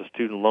 $20,000 of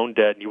student loan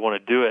debt and you want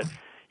to do it,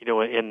 you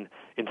know, in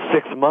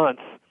 6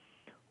 months,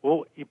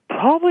 well, you're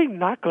probably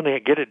not going to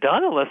get it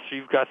done unless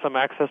you've got some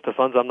access to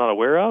funds I'm not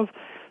aware of.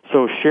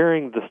 So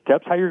sharing the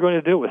steps, how you're going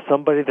to do it with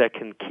somebody that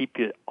can keep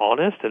you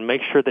honest and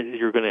make sure that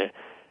you're going to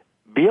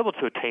be able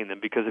to attain them,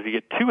 because if you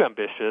get too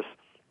ambitious,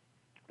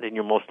 then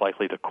you're most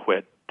likely to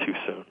quit too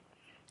soon.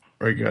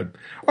 Very good.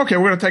 Okay,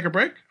 we're going to take a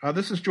break.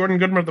 This is Jordan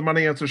Goodman of the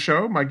Money Answer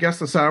Show. My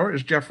guest this hour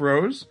is Jeff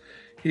Rose.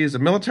 He's a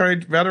military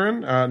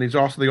veteran, and he's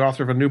also the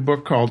author of a new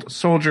book called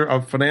Soldier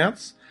of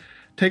Finance.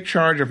 Take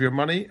charge of your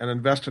money and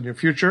invest in your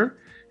future.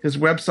 His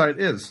website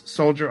is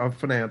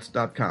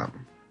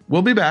soldieroffinance.com.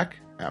 We'll be back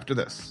after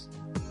this.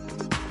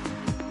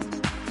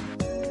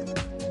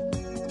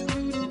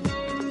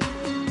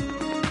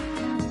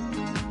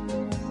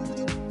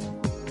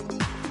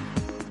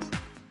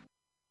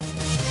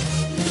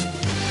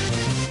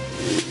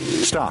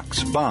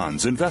 Stocks,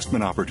 bonds,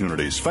 investment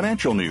opportunities,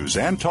 financial news,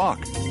 and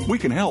talk. We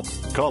can help.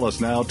 Call us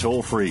now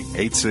toll-free,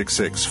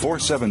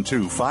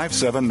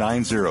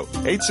 866-472-5790.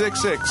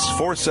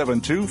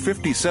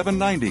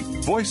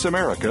 866-472-5790. Voice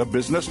America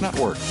Business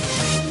Network.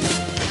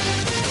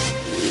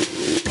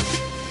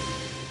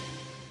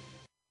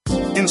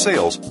 In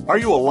sales, are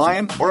you a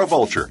lion or a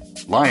vulture?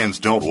 Lions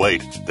don't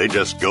wait. They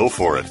just go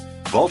for it.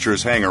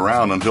 Vultures hang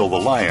around until the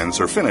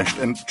lions are finished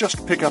and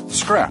just pick up the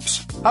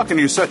scraps. How can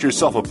you set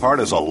yourself apart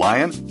as a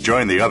lion?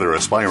 Join the other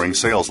aspiring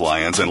sales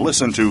lions and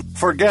listen to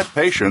Forget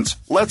Patience,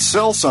 Let's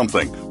Sell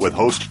Something with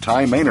host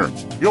Ty Maynard.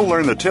 You'll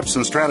learn the tips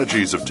and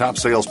strategies of top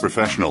sales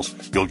professionals.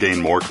 You'll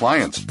gain more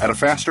clients at a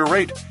faster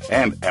rate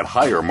and at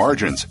higher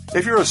margins.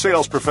 If you're a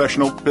sales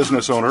professional,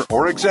 business owner,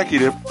 or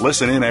executive,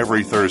 listen in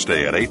every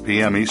Thursday at 8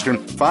 p.m. Eastern,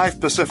 5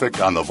 Pacific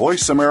on the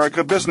Voice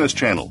America Business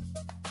Channel.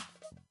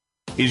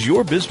 Is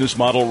your business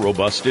model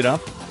robust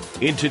enough?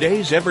 In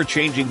today's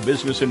ever-changing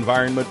business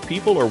environment,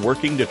 people are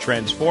working to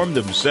transform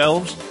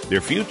themselves, their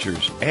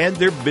futures, and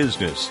their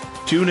business.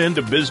 Tune in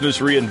to Business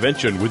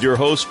Reinvention with your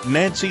host,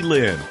 Nancy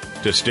Lynn.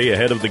 To stay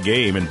ahead of the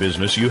game in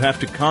business, you have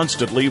to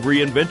constantly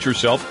reinvent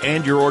yourself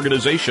and your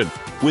organization.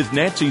 With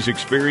Nancy's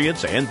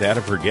experience and that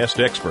of her guest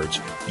experts,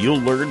 you'll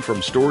learn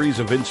from stories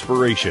of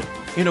inspiration,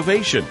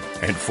 innovation,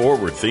 and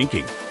forward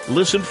thinking.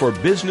 Listen for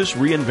Business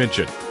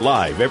Reinvention,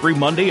 live every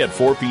Monday at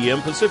 4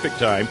 p.m. Pacific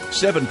Time,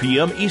 7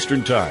 p.m.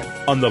 Eastern Time,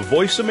 on the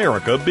Voice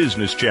America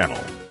Business Channel.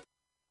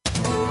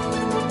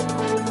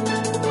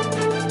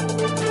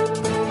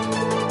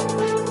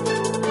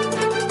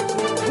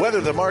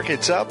 Whether the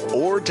market's up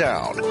or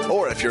down,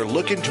 or if you're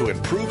looking to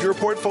improve your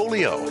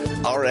portfolio,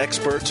 our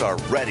experts are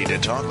ready to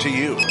talk to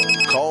you.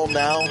 Call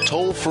now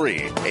toll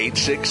free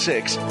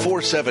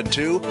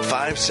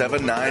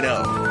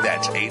 866-472-5790.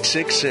 That's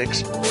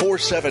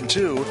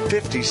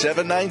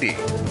 866-472-5790.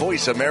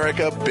 Voice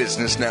America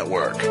Business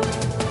Network.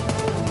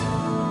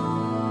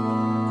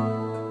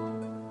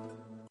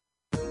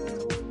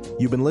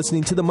 You've been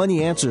listening to the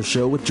Money Answer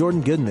Show with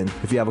Jordan Goodman.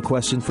 If you have a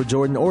question for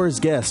Jordan or his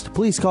guest,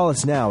 please call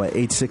us now at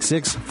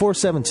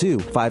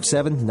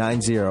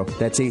 866-472-5790.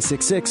 That's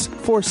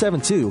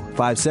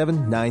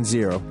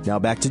 866-472-5790. Now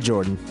back to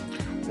Jordan.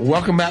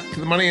 Welcome back to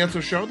the Money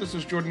Answer Show. This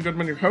is Jordan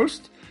Goodman, your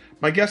host.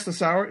 My guest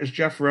this hour is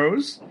Jeff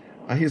Rose.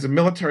 He's a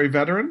military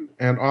veteran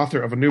and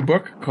author of a new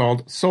book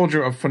called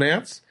Soldier of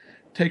Finance.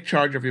 Take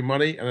charge of your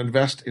money and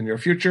invest in your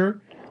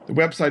future. The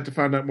website to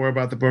find out more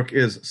about the book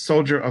is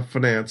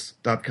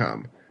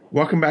soldieroffinance.com.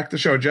 Welcome back to the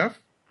show, Jeff.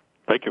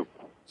 Thank you.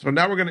 So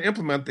now we're going to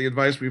implement the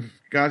advice we've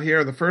got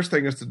here. The first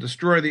thing is to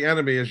destroy the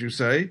enemy, as you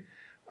say,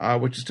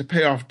 which is to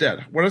pay off debt.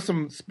 What are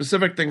some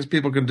specific things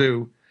people can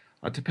do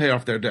to pay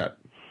off their debt?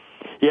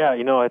 Yeah,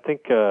 I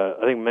think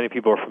many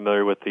people are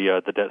familiar with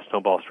the debt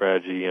snowball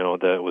strategy,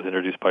 that was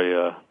introduced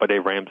by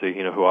Dave Ramsey,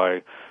 who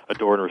I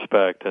adore and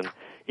respect, and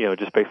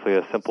just basically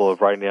as simple as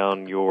writing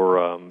down your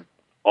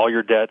all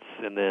your debts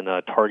and then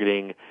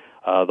targeting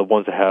the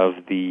ones that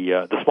have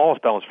the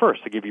smallest balance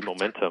first to give you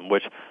momentum,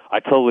 which I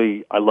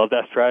love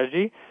that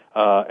strategy.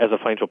 As a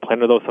financial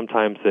planner, though,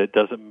 sometimes it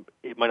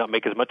might not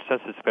make as much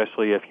sense,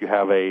 especially if you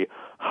have a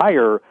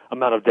higher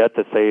amount of debt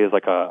that, say, is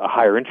like a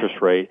higher interest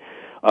rate.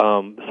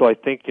 So I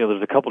think,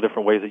 there's a couple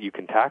different ways that you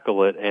can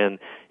tackle it. And,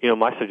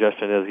 my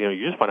suggestion is,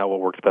 you just find out what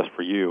works best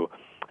for you.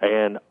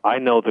 And I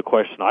know the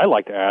question I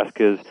like to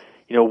ask is,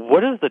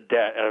 what is the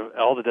debt,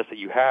 all the debts that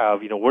you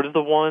have, what is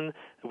the one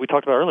that we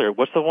talked about earlier?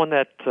 What's the one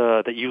that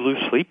you lose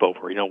sleep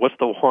over? What's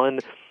the one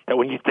that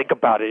when you think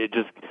about it,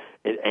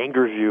 it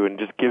angers you and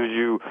just gives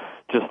you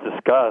just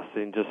disgust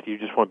and you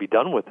just want to be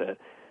done with it?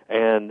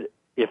 And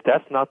if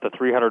that's not the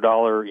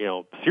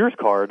 $300, Sears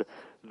card,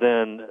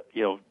 then,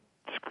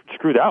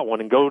 screw that one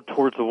and go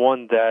towards the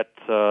one that's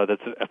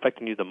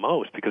affecting you the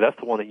most, because that's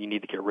the one that you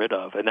need to get rid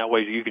of. And that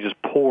way you can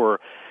just pour,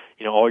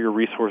 all your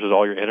resources,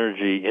 all your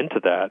energy into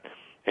that,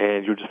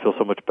 and you'll just feel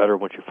so much better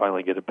once you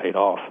finally get it paid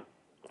off.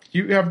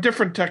 You have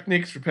different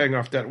techniques for paying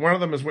off debt. One of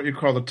them is what you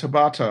call the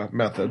Tabata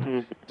method.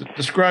 Mm-hmm.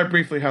 Describe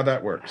briefly how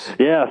that works.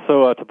 Yeah,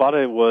 so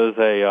Tabata was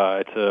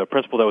it's a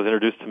principle that was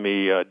introduced to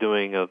me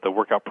doing the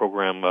workout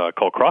program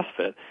called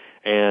CrossFit.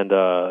 And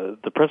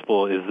the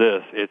principle is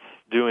this: it's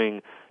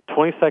doing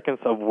 20 seconds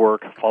of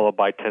work followed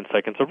by 10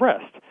 seconds of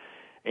rest.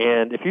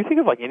 And if you think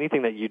of like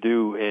anything that you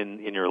do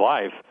in your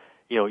life,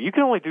 you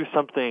can only do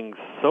something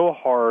so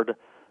hard,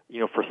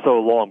 for so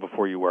long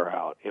before you wear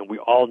out. And we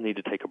all need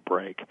to take a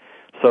break.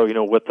 So,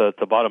 what the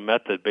Tabata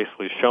method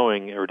basically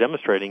showing or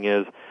demonstrating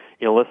is,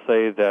 let's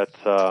say that,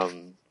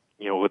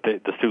 with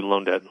the student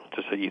loan debt,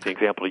 just an easy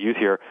example to use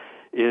here,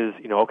 is,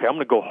 okay, I'm going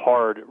to go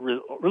hard,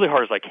 really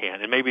hard as I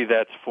can. And maybe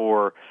that's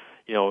for,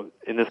 in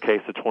this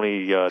case, the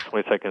 20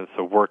 seconds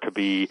of work could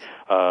be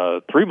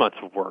 3 months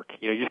of work.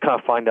 You just kind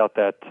of find out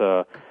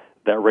that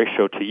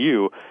ratio to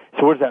you.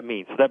 So what does that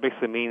mean? So that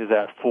basically means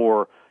that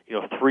for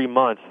 3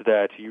 months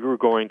that you're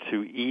going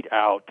to eat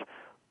out,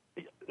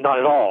 not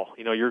at all.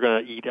 You're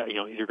going to eat,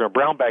 you're going to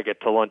brown bag it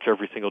to lunch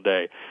every single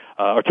day,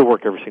 or to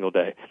work every single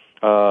day.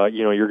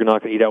 You're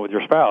not going to eat out with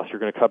your spouse. You're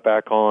going to cut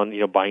back on,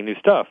 buying new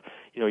stuff.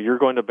 You're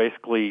going to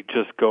basically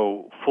just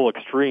go full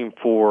extreme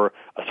for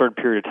a certain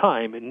period of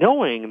time,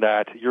 knowing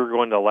that you're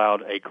going to allow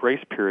a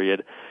grace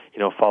period,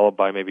 followed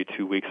by maybe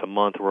 2 weeks, a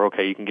month, where,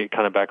 okay, you can get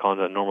kind of back on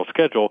the normal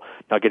schedule,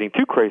 not getting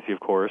too crazy, of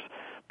course,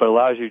 but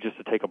allows you just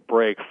to take a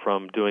break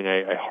from doing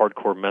a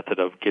hardcore method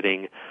of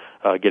getting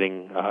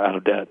out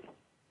of debt.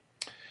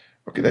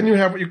 Okay, then you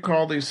have what you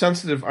call the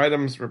sensitive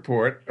items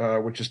report,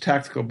 which is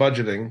tactical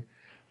budgeting.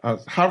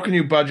 How can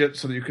you budget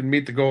so that you can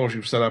meet the goals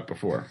you've set up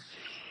before?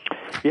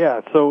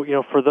 Yeah, so,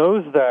 for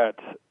those that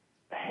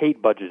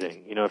hate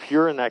budgeting, if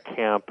you're in that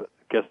camp,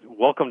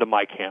 welcome to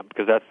my camp,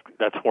 because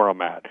that's where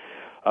I'm at.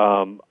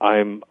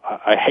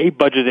 I hate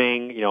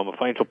budgeting. I'm a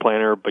financial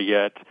planner, but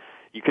yet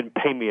you can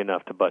pay me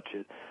enough to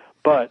budget.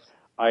 But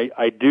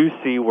I do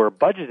see where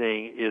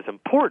budgeting is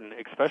important,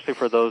 especially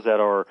for those that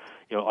are,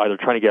 either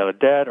trying to get out of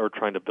debt or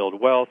trying to build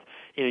wealth.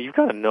 You've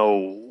got to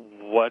know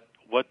what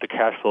the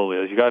cash flow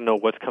is. You've got to know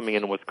what's coming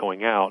in and what's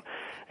going out.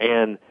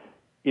 And,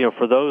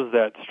 for those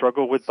that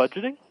struggle with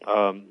budgeting,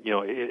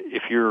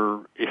 if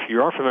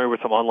you are familiar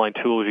with some online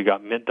tools, you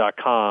got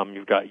Mint.com,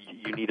 you've got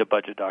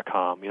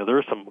YouNeedABudget.com. There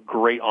are some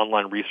great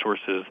online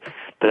resources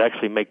that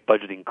actually make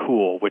budgeting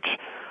cool, which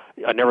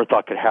I never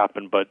thought could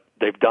happen, but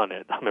they've done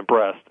it. I'm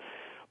impressed.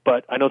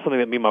 But I know something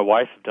that me and my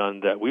wife have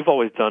done that we've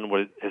always done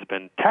what has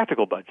been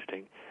tactical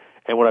budgeting.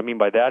 And what I mean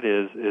by that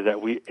is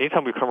that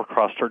anytime we come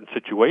across certain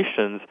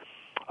situations,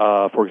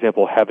 for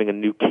example, having a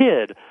new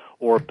kid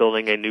or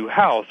building a new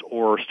house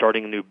or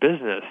starting a new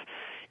business,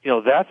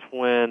 that's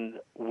when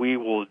we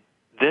will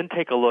then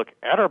take a look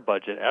at our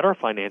budget, at our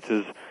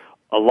finances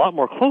a lot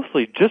more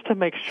closely, just to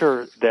make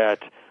sure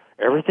that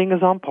everything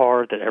is on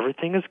par, that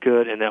everything is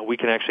good, and that we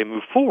can actually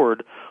move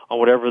forward on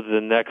whatever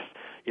the next,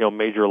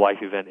 major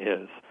life event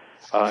is.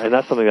 And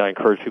that's something that I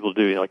encourage people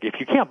to do. Like, if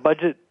you can't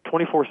budget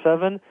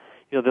 24/7,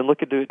 then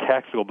look at doing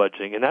tactical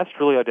budgeting, and that's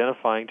really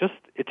identifying just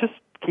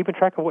keeping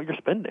track of what you're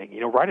spending.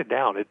 Write it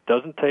down. It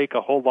doesn't take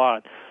a whole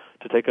lot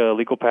to take a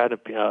legal pad,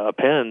 a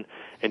pen,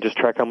 and just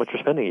track how much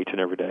you're spending each and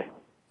every day.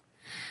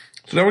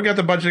 So now we got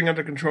the budgeting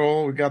under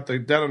control. We got the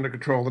debt under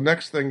control. The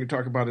next thing you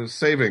talk about is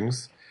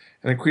savings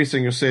and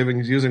increasing your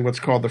savings using what's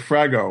called the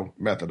FRAGO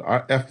method,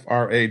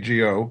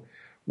 FRAGO.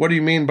 What do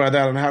you mean by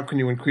that, and how can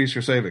you increase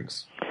your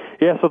savings?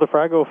 Yeah, so the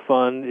FRAGO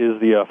Fund is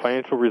the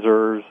Financial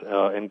Reserves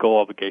and Goal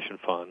Obligation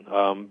Fund.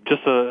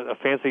 Just a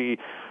fancy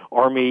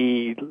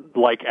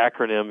Army-like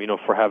acronym,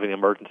 for having an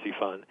emergency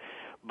fund.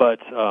 But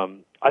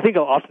I think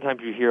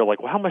oftentimes you hear,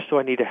 like, well, how much do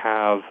I need to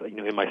have,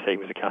 in my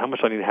savings account? How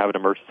much do I need to have an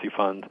emergency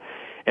fund?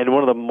 And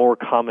one of the more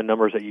common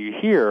numbers that you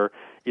hear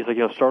is, like,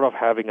 start off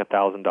having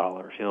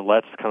 $1,000.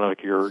 That's kind of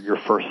like your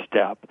first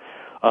step.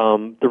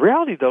 The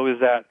reality, though, is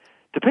that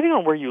depending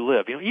on where you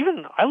live,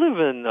 even I live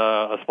in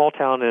a small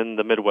town in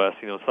the Midwest,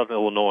 Southern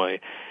Illinois,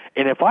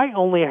 and if I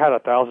only had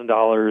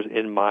 $1,000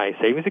 in my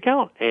savings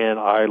account and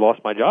I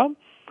lost my job,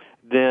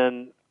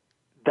 then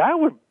that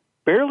would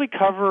barely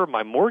cover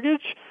my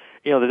mortgage.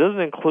 That doesn't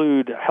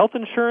include health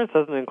insurance,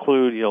 doesn't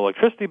include,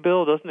 electricity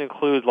bill, doesn't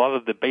include a lot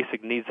of the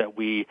basic needs that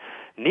we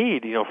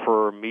need,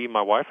 for me,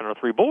 my wife, and our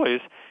 3 boys,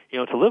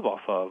 to live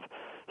off of.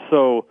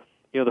 So,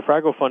 the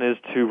FRAGO Fund is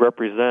to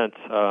represent,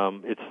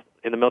 it's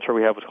in the military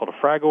we have what's called a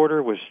FRAG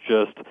order, which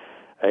just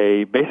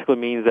basically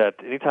means that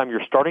anytime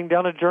you're starting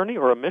down a journey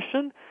or a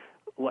mission,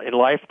 and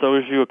life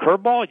throws you a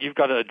curveball, you've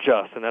got to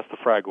adjust, and that's the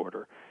FRAG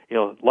order.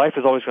 Life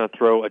is always going to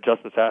throw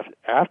adjustments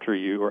after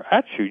you or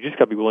at you. You just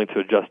got to be willing to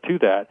adjust to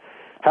that.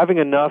 Having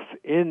enough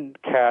in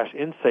cash,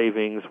 in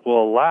savings,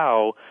 will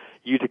allow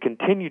you to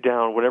continue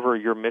down whatever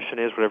your mission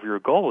is, whatever your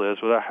goal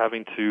is, without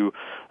having to,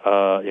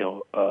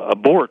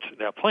 abort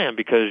that plan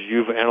because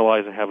you've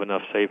analyzed and have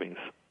enough savings.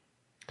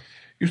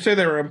 You say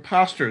there are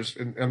imposters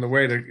in the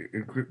way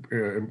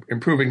to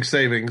improving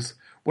savings.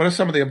 What are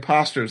some of the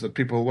imposters that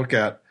people look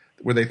at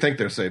where they think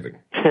they're saving?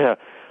 Yeah,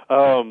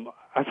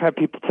 I've had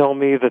people tell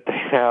me that they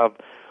have,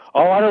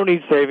 I don't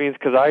need savings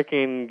because I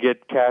can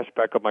get cash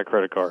back up my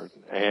credit card.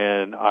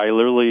 And I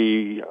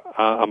literally,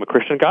 I'm a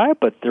Christian guy,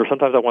 but there are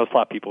sometimes I want to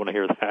slap people when I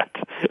hear that.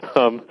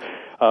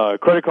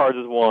 Credit cards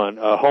is one.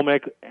 Home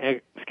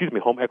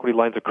equity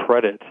lines of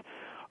credit.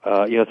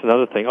 It's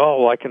another thing.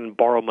 I can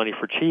borrow money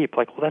for cheap.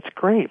 Like, well, that's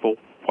great. Well,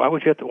 why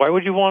would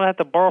you want to have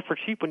to borrow for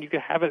cheap when you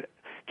can have it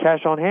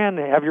cash on hand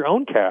and have your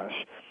own cash?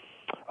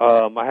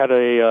 I had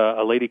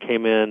a lady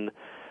came in,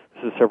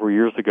 this is several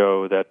years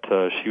ago, that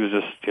she was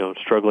just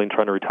struggling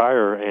trying to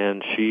retire,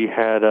 and she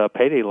had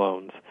payday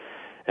loans,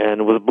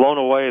 and was blown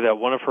away that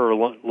one of her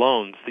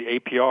loans, the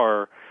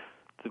APR,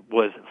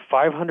 was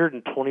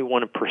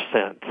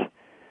 521%.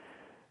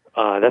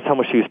 That's how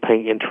much she was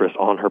paying interest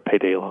on her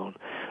payday loan.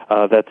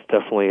 That's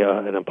definitely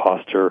an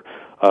imposter.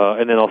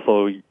 And then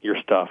also your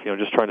stuff,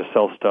 just trying to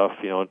sell stuff,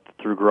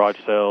 through garage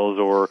sales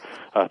or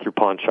through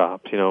pawn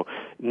shops.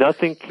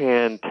 Nothing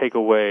can take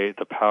away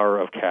the power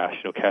of cash.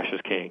 Cash is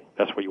king.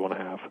 That's what you want to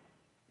have.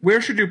 Where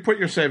should you put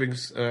your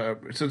savings,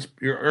 since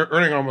you're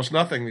earning almost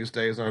nothing these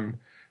days on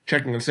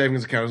checking and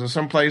savings accounts? Is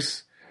there some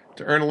place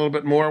to earn a little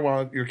bit more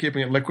while you're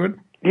keeping it liquid?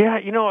 Yeah,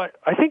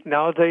 I think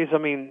nowadays,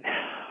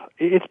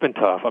 it's been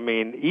tough.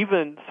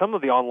 Even some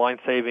of the online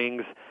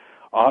savings,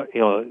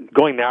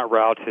 going that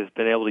route has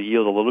been able to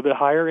yield a little bit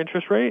higher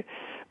interest rate,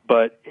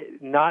 but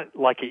not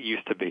like it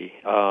used to be.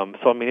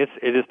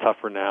 It is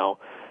tougher now.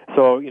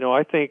 So,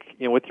 I think,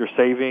 with your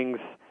savings,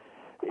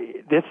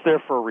 it's there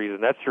for a reason.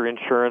 That's your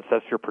insurance.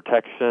 That's your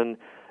protection.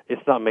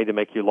 It's not made to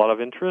make you a lot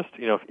of interest.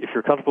 If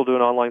you're comfortable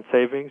doing online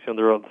savings,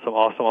 there are some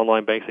awesome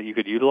online banks that you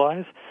could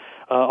utilize.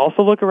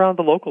 Also look around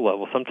the local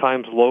level.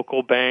 Sometimes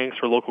local banks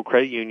or local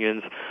credit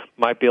unions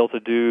might be able to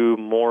do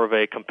more of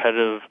a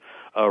competitive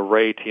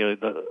rate,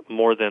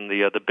 more than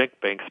the big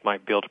banks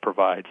might be able to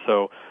provide.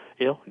 So,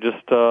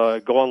 just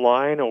go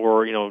online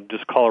or,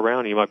 just call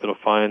around. You might be able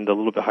to find a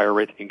little bit higher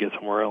rate than you can get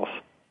somewhere else.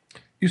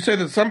 You say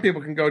that some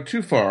people can go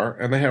too far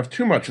and they have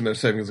too much in their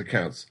savings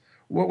accounts.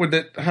 What would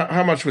that?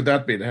 How much would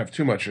that be to have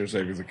too much in your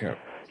savings account?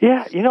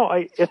 Yeah,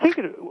 I think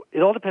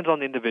it all depends on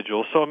the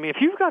individual. So, if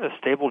you've got a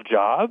stable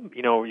job,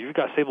 you've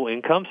got stable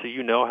income, so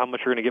you know how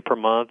much you're going to get per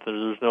month,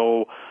 and there's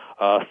no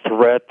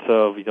threat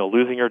of,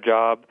 losing your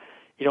job,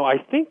 I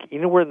think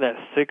anywhere in that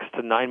 6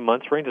 to 9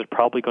 months range is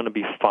probably going to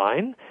be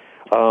fine.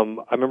 I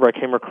remember I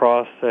came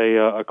across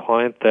a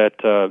client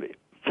that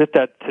fit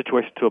that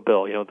situation to a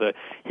bill.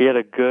 He had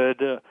a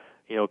good,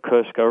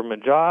 cush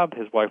government job.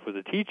 His wife was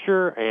a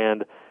teacher,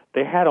 and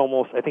they had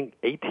almost, I think,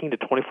 18 to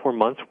 24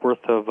 months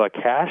worth of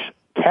cash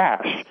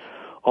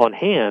on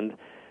hand,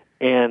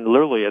 and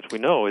literally, as we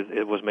know,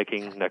 it was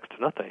making next to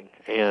nothing.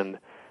 And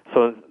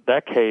so in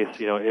that case,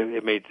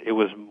 it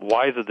was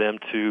wise of them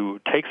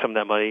to take some of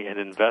that money and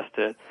invest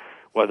it,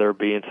 whether it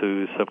be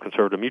into some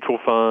conservative mutual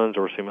funds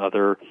or some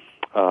other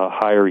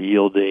higher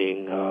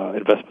yielding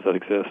investments that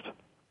exist.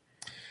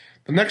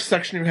 The next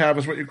section you have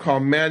is what you call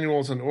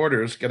manuals and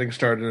orders, getting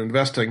started in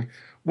investing.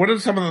 What are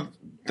some of the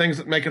things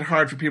that make it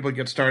hard for people to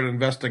get started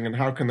investing, and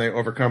how can they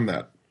overcome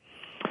that?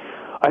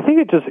 I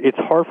think it's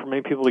hard for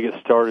many people to get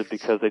started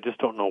because they just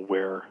don't know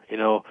where.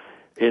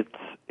 It's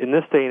in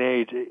this day and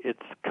age,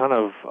 it's kind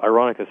of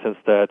ironic in the sense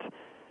that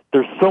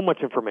there's so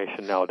much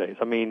information nowadays.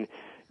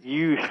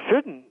 You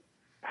shouldn't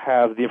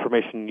have the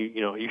information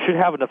you should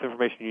have enough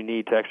information you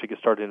need to actually get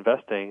started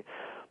investing.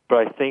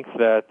 But I think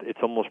that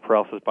it's almost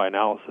paralysis by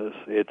analysis.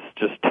 It's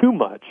just too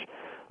much,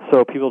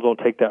 so people don't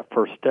take that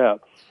first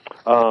step.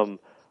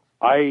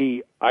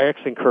 I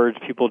actually encourage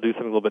people to do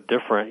something a little bit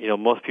different.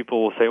 Most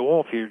people will say,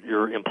 well, if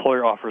your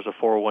employer offers a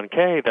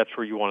 401k, that's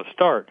where you want to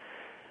start.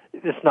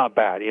 It's not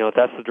bad. If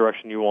that's the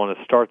direction you want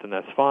to start, then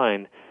that's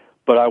fine.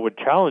 But I would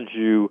challenge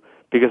you,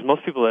 because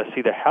most people that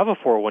see that have a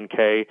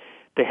 401k,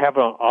 they have it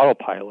on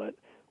autopilot,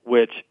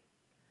 which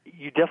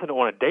you definitely don't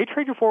want to day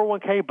trade your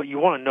 401k, but you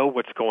want to know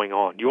what's going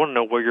on. You want to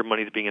know where your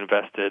money is being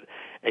invested,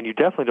 and you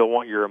definitely don't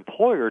want your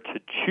employer to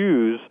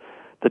choose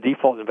the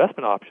default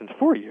investment options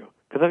for you.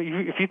 Because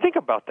if you think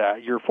about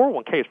that, your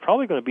 401k is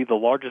probably going to be the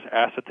largest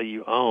asset that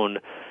you own,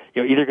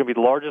 either going to be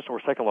the largest or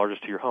second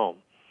largest to your home.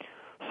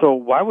 So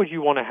why would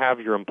you want to have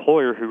your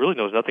employer, who really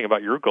knows nothing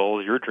about your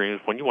goals, your dreams,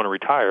 when you want to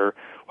retire,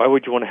 why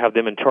would you want to have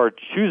them in charge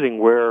choosing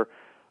where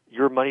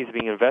your money is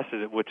being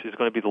invested, which is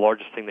going to be the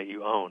largest thing that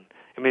you own?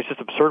 It's just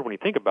absurd when you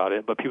think about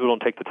it, but people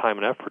don't take the time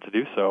and effort to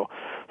do so.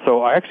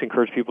 So I actually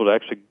encourage people to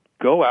actually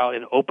go out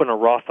and open a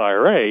Roth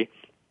IRA,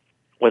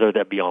 whether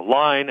that be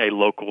online, a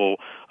local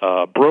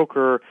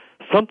broker,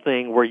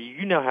 something where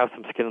you now have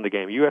some skin in the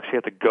game. You actually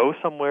have to go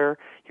somewhere.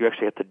 You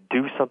actually have to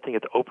do something.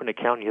 You have to open an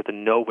account. You have to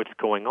know what's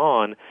going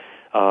on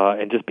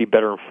and just be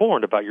better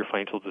informed about your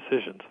financial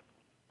decisions.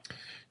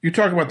 You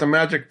talk about the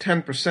magic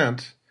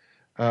 10%.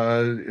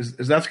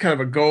 Is that kind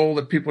of a goal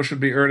that people should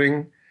be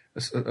earning,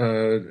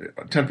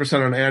 10%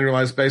 on an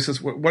annualized basis?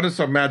 What is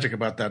so magic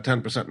about that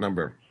 10%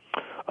 number?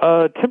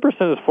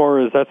 10% as far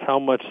as that's how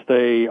much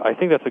I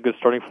think that's a good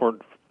starting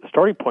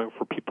point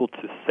for people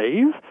to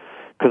save,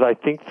 because I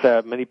think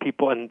that many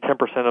people, and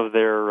 10% of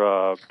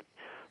their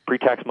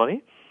pre-tax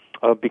money,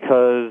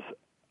 because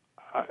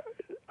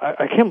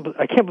I can't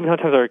believe how many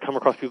times I come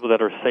across people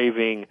that are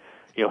saving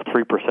 3%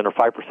 or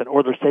 5%,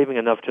 or they're saving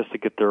enough just to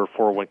get their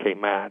 401k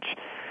match.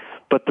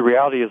 But the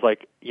reality is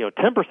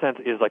 10%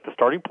 is like the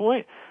starting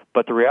point,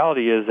 but the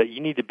reality is that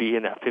you need to be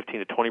in that 15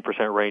 to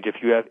 20% range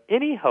if you have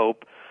any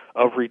hope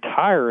of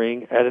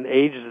retiring at an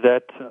age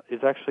that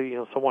is actually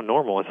somewhat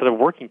normal, instead of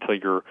working till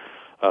you're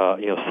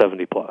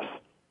 70 plus.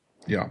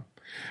 Yeah.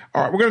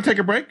 All right, we're going to take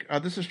a break.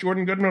 This is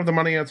Jordan Goodman of the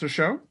Money Answer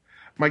Show.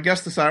 My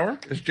guest this hour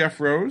is Jeff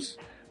Rose.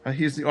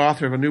 He's the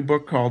author of a new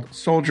book called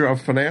Soldier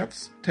of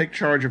Finance: Take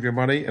Charge of Your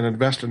Money and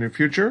Invest in Your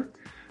Future.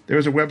 There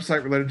is a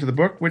website related to the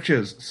book, which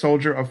is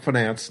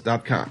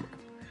soldieroffinance.com.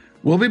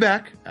 We'll be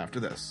back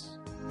after this.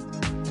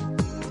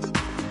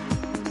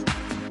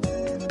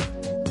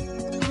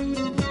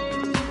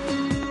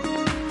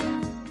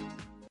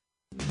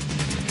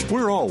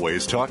 We're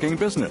always talking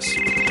business.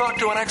 Talk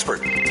to an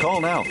expert.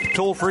 Call now,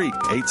 toll free,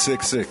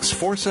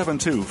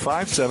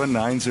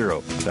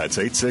 866-472-5790. That's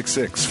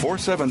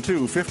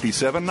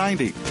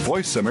 866-472-5790.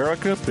 Voice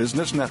America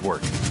Business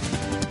Network.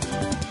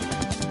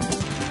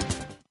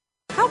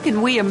 How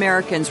can we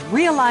Americans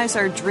realize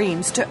our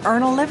dreams to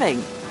earn a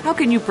living? How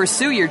can you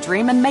pursue your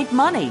dream and make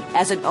money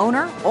as an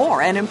owner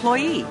or an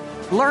employee?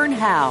 Learn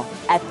how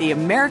at The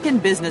American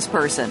Business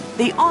Person,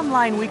 the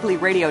online weekly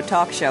radio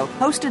talk show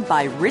hosted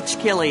by Rich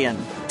Killian.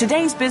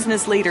 Today's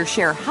business leaders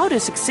share how to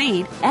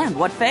succeed and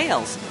what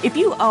fails. If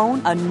you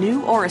own a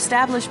new or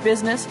established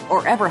business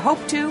or ever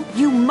hope to,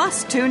 you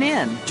must tune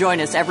in. Join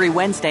us every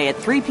Wednesday at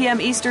 3 p.m.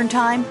 Eastern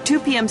Time,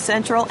 2 p.m.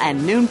 Central,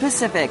 and noon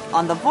Pacific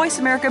on the Voice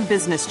America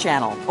Business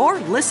Channel,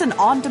 or listen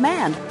on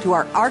demand to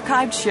our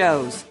archived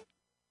shows.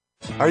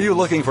 Are you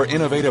looking for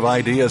innovative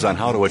ideas on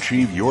how to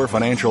achieve your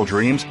financial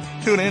dreams?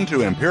 Tune in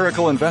to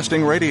Empirical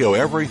Investing Radio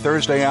every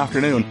Thursday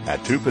afternoon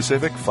at 2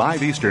 Pacific,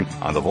 5 Eastern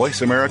on the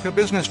Voice America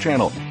Business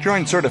Channel.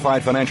 Join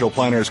certified financial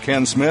planners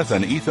Ken Smith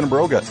and Ethan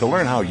Broga to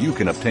learn how you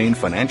can obtain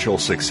financial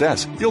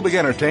success. You'll be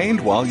entertained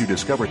while you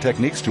discover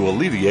techniques to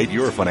alleviate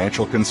your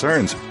financial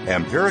concerns.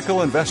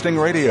 Empirical Investing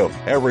Radio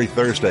every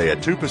Thursday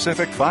at 2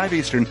 Pacific, 5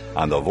 Eastern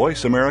on the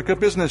Voice America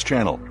Business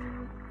Channel.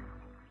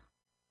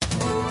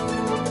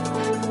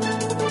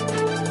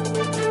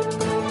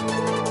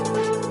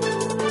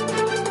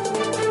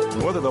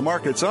 Whether the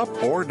market's up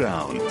or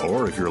down,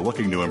 or if you're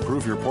looking to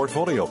improve your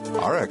portfolio,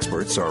 our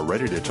experts are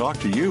ready to talk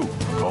to you.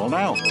 Call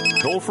now.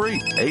 Toll free,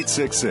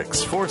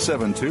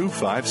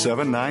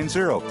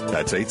 866-472-5790.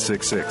 That's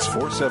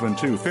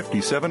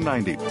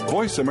 866-472-5790.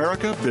 Voice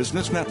America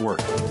Business Network.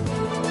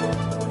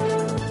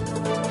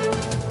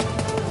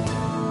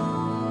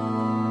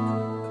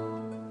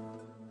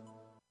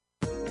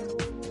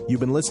 You've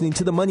been listening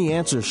to the Money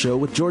Answer Show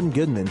with Jordan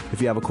Goodman. If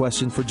you have a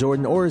question for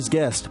Jordan or his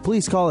guest,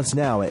 please call us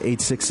now at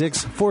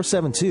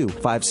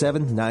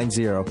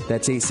 866-472-5790.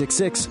 That's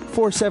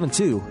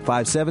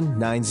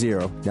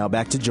 866-472-5790. Now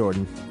back to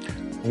Jordan.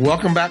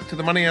 Welcome back to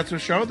the Money Answer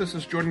Show. This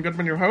is Jordan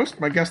Goodman, your host.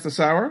 My guest this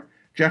hour,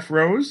 Jeff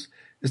Rose,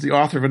 is the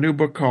author of a new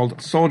book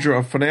called Soldier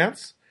of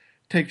Finance.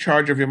 Take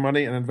charge of your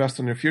money and invest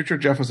in your future.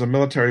 Jeff is a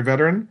military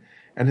veteran,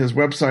 and his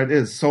website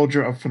is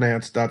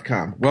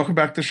soldieroffinance.com. Welcome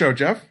back to the show,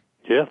 Jeff.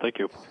 Yeah, thank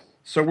you.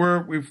 So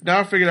we've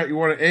now figured out you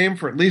want to aim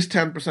for at least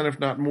 10%, if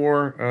not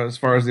more, as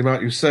far as the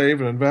amount you save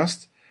and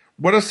invest.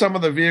 What are some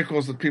of the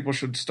vehicles that people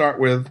should start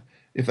with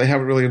if they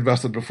haven't really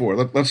invested before?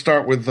 Let's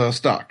start with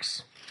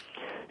stocks.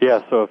 Yeah,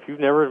 so if you've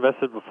never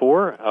invested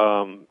before,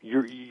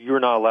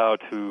 you're not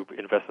allowed to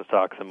invest in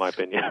stocks, in my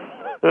opinion.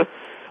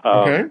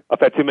 Okay.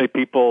 I've had too many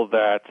people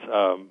that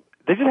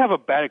they just have a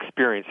bad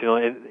experience,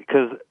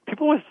 because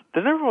people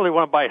they never really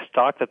want to buy a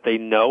stock that they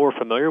know or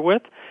familiar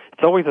with.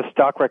 It's always a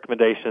stock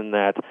recommendation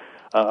that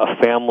a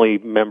family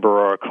member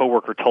or a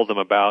coworker told them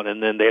about,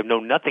 and then they know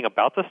nothing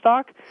about the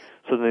stock,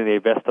 so then they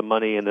invest the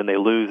money, and then they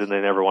lose, and they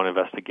never want to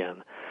invest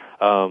again.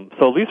 So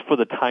at least for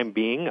the time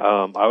being,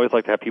 I always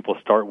like to have people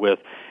start with.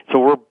 So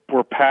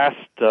we're past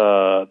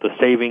the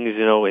savings,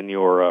 in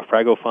your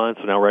Frago fund.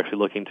 So now we're actually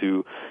looking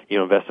to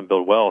invest and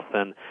build wealth.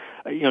 And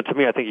to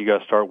me, I think you got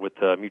to start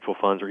with mutual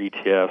funds or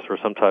ETFs or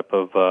some type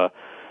of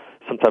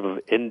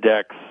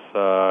index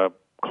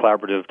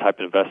collaborative type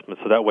investment.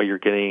 So that way you're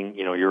getting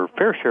your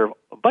fair share of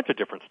a bunch of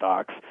different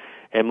stocks.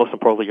 And most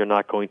importantly, you're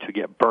not going to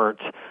get burnt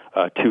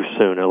too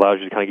soon. It allows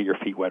you to kind of get your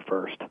feet wet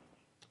first.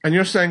 And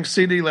you're saying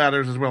CD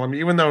ladders as well. I mean,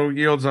 even though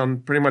yields on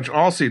pretty much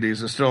all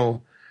CDs are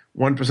still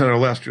 1% or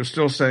less, you're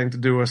still saying to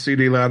do a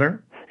CD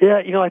ladder? Yeah,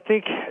 I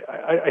think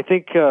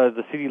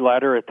the CD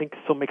ladder,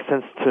 still makes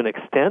sense to an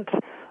extent.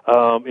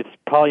 It's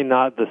probably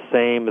not the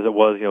same as it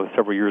was,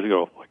 several years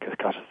ago.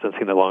 Gosh, it doesn't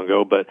seem that long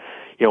ago, but,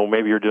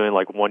 maybe you're doing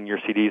like 1 year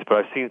CDs, but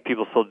I've seen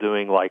people still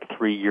doing like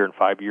 3 year and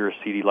 5 year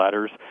CD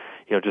ladders,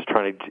 just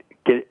trying to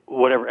get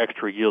whatever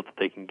extra yield that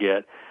they can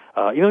get.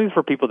 These are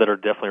for people that are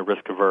definitely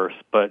risk averse,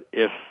 but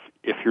if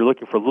you're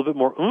looking for a little bit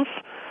more oomph,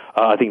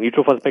 I think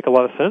mutual funds make a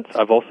lot of sense.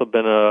 I've also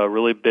been a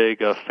really big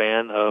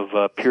fan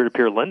of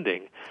peer-to-peer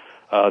lending.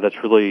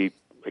 That's really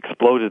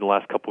exploded in the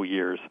last couple of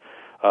years.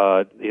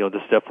 This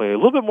is definitely a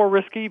little bit more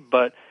risky,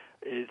 but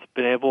it's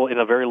been able, in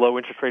a very low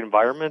interest rate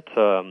environment.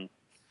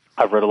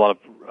 I've read a lot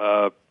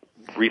of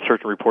research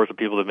and reports of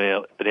people that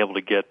have been able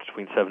to get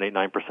between 7, 8,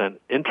 9%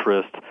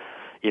 interest,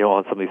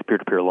 on some of these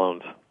peer-to-peer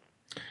loans.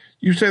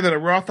 You say that a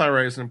Roth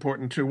IRA is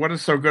important too. What is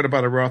so good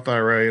about a Roth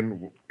IRA,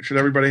 and should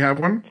everybody have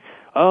one?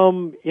 I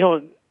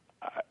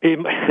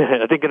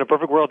think in a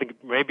perfect world, I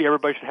think maybe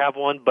everybody should have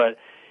one, but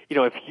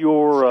if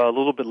you're a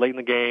little bit late in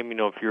the game,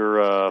 if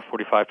you're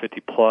 45, 50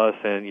 plus,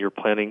 and you're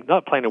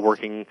not planning on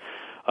working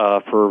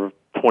for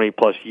 20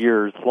 plus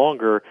years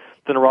longer,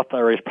 then a Roth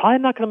IRA is probably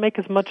not going to make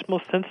as much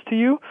most sense to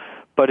you.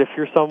 But if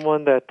you're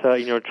someone that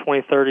 20,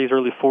 30s,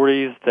 early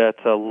 40s that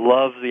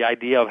loves the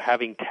idea of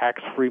having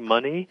tax-free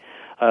money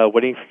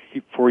waiting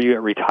for you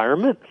at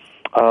retirement,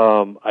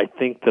 I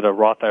think that a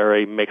Roth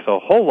IRA makes a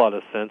whole lot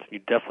of sense. You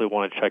definitely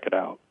want to check it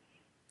out.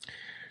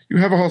 You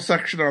have a whole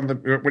section on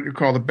what you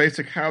call the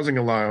basic housing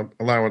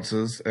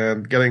allowances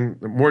and getting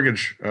the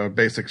mortgage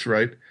basics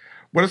right.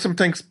 What are some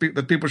things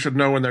that people should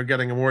know when they're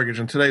getting a mortgage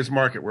in today's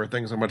market where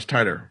things are much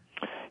tighter?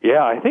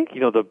 Yeah, I think,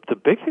 the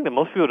big thing that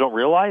most people don't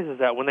realize is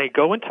that when they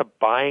go into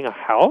buying a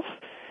house,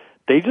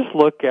 they just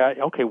look at,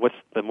 okay, what's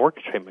the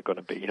mortgage payment going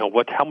to be?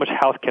 How much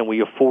house can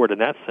we afford in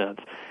that sense?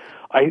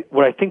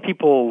 What I think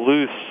people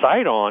lose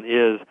sight on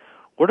is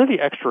what are the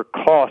extra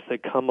costs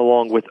that come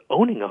along with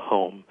owning a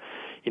home?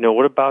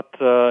 What about,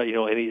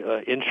 any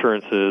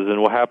insurances, and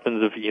what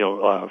happens if,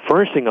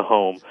 furnishing a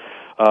home,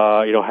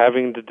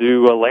 having to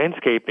do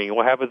landscaping, and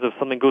what happens if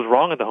something goes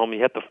wrong at the home and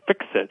you have to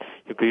fix it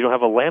because you don't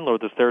have a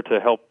landlord that's there to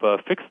help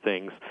fix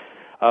things.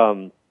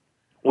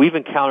 We've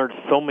encountered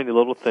so many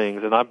little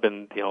things, and I've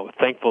been,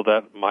 thankful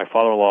that my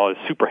father-in-law is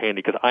super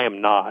handy because I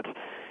am not.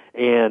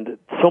 and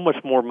so much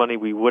more money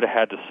we would have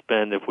had to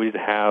spend if we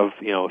didn't have,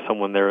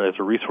 someone there as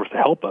a resource to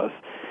help us.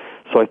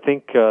 So I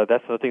think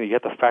that's another thing that you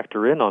have to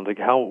factor in on, like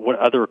what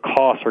other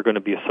costs are going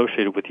to be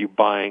associated with you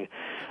buying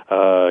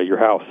your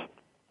house.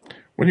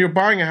 When you're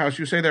buying a house,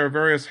 you say there are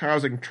various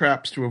housing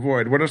traps to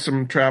avoid. What are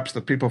some traps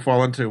that people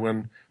fall into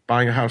when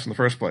buying a house in the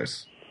first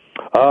place?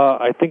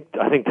 I think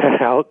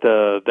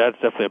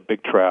that's definitely a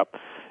big trap,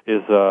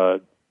 is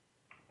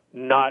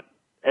not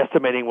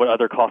estimating what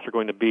other costs are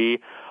going to be.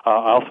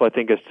 Also, I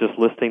think it's just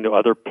listening to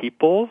other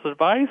people's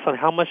advice on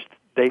how much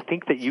they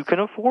think that you can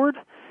afford.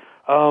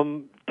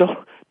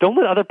 Don't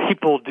let other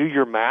people do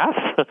your math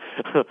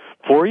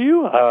for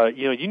you.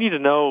 You need to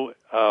know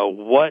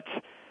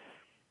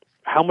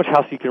how much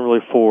house you can really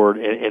afford,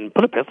 and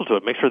put a pencil to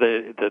it. Make sure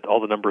that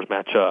all the numbers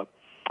match up.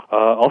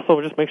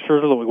 Also, just make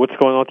sure what's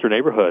going on with your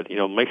neighborhood.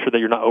 Make sure that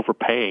you're not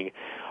overpaying.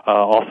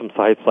 Awesome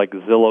sites like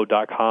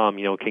Zillow.com,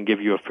 can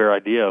give you a fair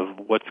idea of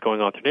what's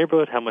going on with your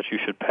neighborhood, how much you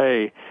should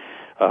pay,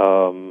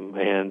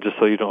 and just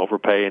so you don't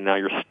overpay and now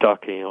you're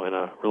stuck, in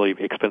a really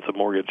expensive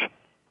mortgage.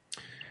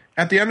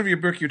 At the end of your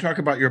book, you talk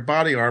about your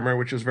body armor,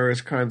 which is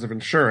various kinds of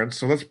insurance.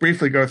 So let's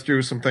briefly go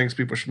through some things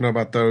people should know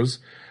about those.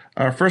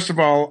 First of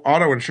all,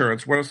 auto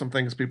insurance. What are some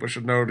things people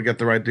should know to get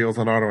the right deals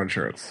on auto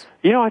insurance?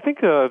 I think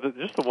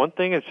just the one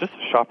thing is just to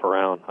shop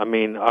around. I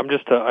mean,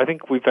 I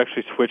think we've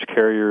actually switched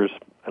carriers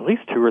at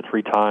least 2 or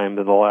 3 times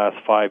in the last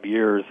 5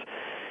 years,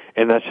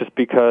 and that's just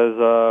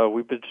because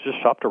we've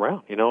just shopped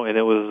around, and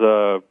it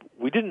was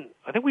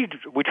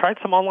we tried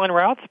some online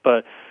routes,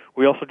 but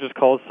we also just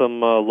called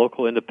some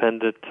local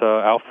independent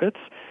outfits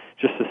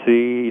just to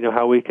see,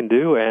 how we can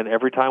do. And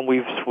every time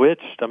we've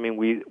switched, I mean,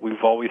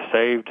 we've always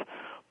saved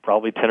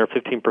probably 10 or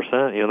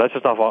 15%. That's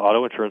just off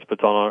auto insurance, but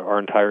it's on our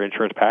entire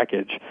insurance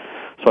package.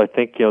 So I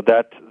think,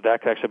 that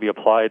can actually be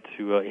applied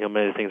to,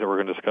 many things that we're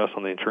going to discuss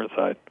on the insurance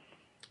side.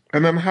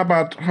 And then how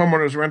about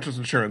homeowners renters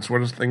insurance?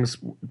 What are things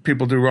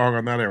people do wrong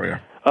on that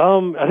area?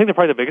 I think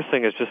probably the biggest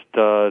thing is just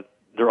they're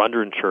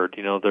underinsured.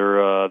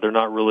 They're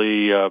not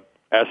really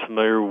as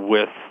familiar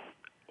with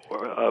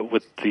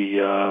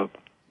the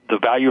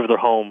value of their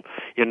home,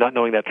 not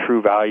knowing that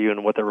true value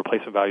and what their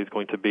replacement value is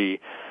going to be.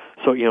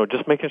 So,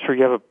 just making sure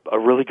you have a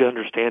really good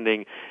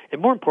understanding, and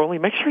more importantly,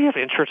 make sure you have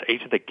an insurance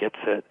agent that gets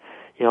it.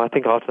 I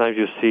think oftentimes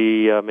you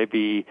see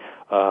maybe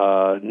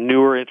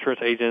newer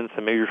insurance agents,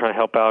 and maybe you're trying to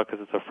help out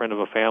because it's a friend of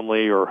a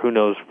family, or who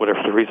knows,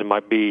 whatever the reason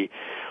might be.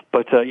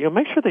 But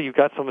make sure that you've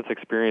got someone's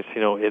experience,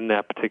 in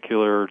that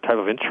particular type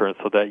of insurance,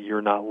 so that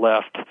you're not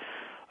left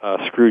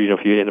screwed,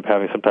 if you end up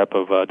having some type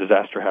of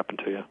disaster happen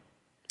to you.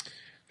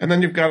 And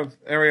then you've got an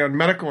area on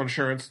medical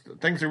insurance.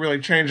 Things are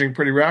really changing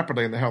pretty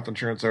rapidly in the health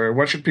insurance area.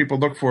 What should people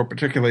look for,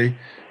 particularly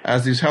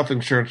as these health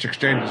insurance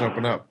exchanges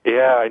open up?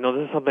 Yeah, I know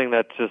this is something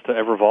that's just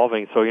ever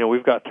evolving. So,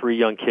 we've got 3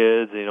 young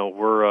kids.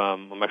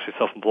 I'm actually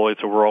self-employed,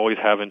 so we're always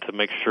having to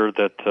make sure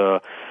that,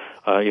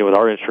 with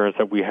our insurance,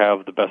 that we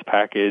have the best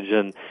package.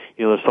 And,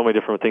 there's so many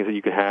different things that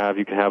you can have.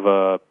 You can have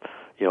a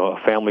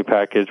family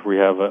package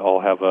where we all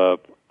have a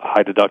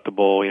high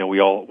deductible.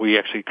 We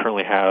actually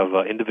currently have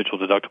individual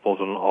deductibles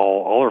on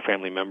all our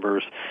family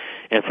members,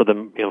 and for the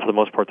for the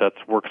most part that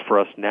works for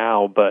us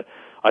now. But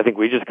I think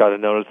we just got to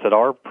notice that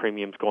our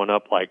premium's going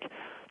up like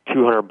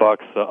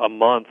 $200 a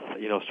month,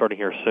 starting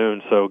here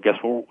soon. So guess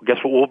what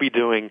we'll be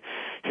doing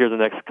here the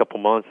next couple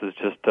months is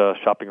just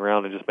shopping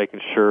around and just making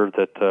sure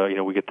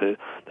that we get the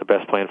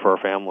best plan for our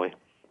family.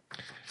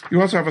 You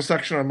also have a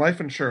section on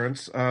life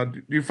insurance.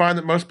 Do you find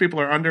that most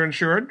people are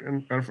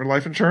underinsured for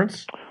life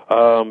insurance?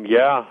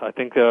 Yeah, I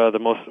think one of the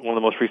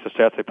most recent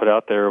stats they put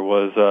out there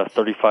was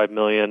 35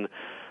 million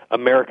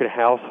American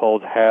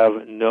households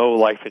have no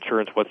life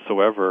insurance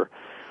whatsoever,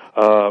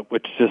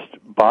 which just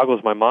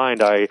boggles my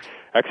mind.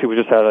 We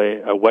just had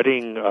a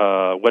wedding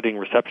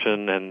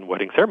reception and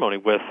wedding ceremony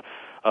with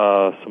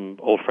some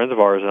old friends of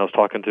ours, and I was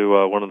talking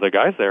to one of the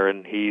guys there,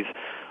 and he's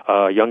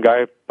a young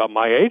guy about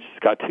my age. He's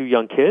got 2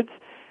 young kids.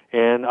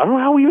 And I don't know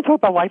how we even talk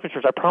about life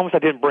insurance. I promise I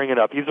didn't bring it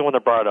up. He's the one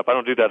that brought it up. I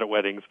don't do that at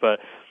weddings, but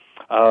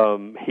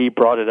he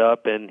brought it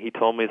up, and he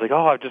told me, he's like,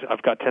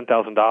 I've got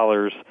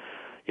 $10,000,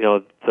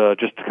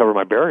 just to cover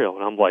my burial.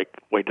 And I'm like,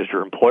 wait, does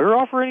your employer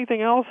offer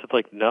anything else? It's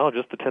like, no,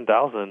 just the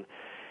 $10,000.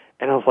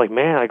 And I was like,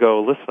 man, I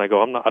don't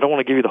want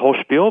to give you the whole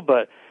spiel,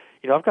 but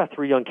I've got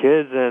 3 young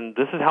kids, and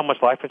this is how much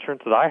life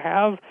insurance that I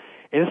have.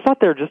 And it's not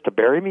there just to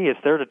bury me. It's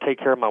there to take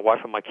care of my wife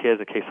and my kids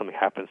in case something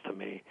happens to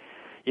me.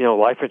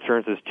 Life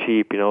insurance is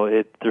cheap.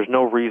 There's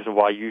no reason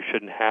why you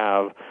shouldn't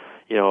have,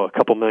 a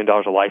couple $1 million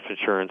of life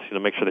insurance,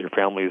 make sure that your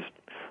family's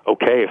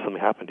okay if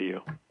something happened to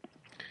you.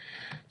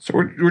 So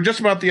we're just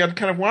about the end.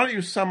 Kind of, why don't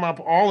you sum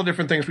up all the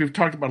different things? We've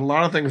talked about a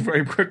lot of things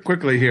very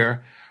quickly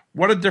here.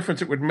 What a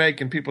difference it would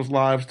make in people's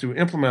lives to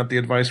implement the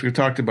advice we've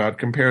talked about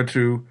compared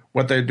to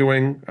what they're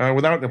doing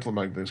without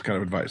implementing this kind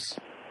of advice.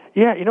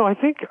 Yeah, I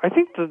think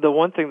the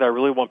one thing that I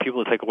really want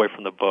people to take away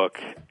from the book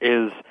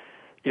is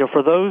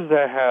for those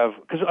that have,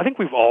 because I think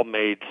we've all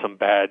made some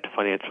bad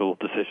financial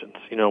decisions,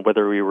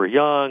 whether we were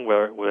young,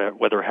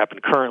 whether it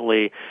happened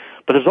currently,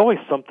 but there's always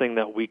something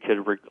that we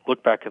could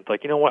look back and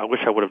think, I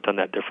wish I would have done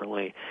that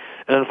differently.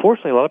 And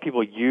unfortunately, a lot of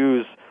people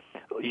use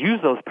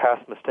those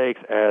past mistakes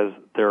as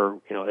their,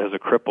 as a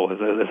cripple,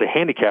 as a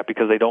handicap,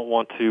 because they don't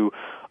want to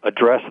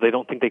address, they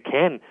don't think they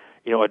can,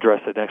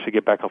 address it and actually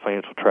get back on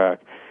financial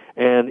track.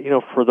 And,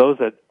 for those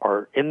that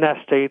are in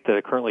that state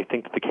that currently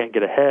think that they can't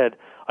get ahead,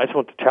 I just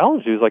want to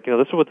challenge you,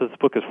 this is what this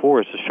book is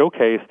for, is to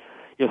showcase,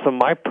 some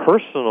of my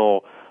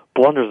personal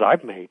blunders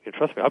I've made.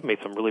 Trust me, I've made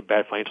some really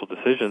bad financial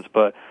decisions,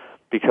 but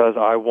because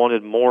I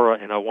wanted more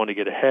and I wanted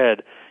to get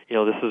ahead,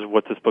 this is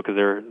what this book is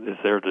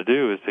there to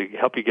do, is to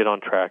help you get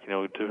on track,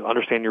 to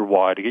understand your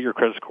why, to get your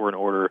credit score in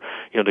order,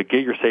 to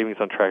get your savings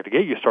on track, to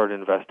get you started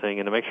investing,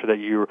 and to make sure that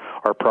you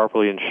are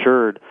properly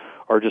insured,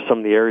 are just some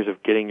of the areas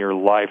of getting your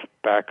life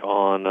back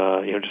on,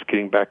 just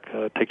getting back,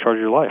 take charge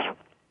of your life.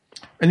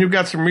 And you've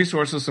got some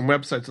resources, some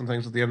websites and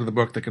things at the end of the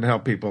book that can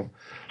help people.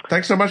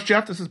 Thanks so much,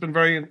 Jeff. This has been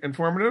very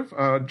informative.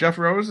 Jeff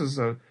Rose is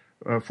a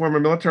former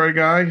military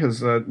guy,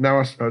 is now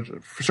a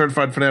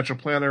certified financial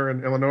planner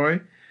in Illinois.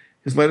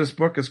 His latest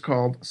book is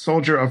called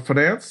Soldier of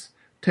Finance,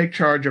 Take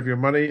Charge of Your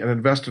Money and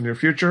Invest in Your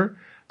Future.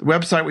 The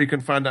website where you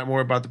can find out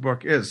more about the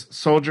book is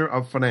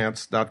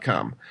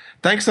soldieroffinance.com.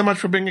 Thanks so much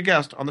for being a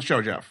guest on the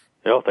show, Jeff.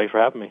 Thanks for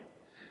having me.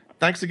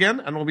 Thanks again,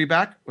 and we'll be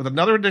back with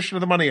another edition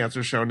of the Money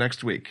Answer Show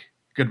next week.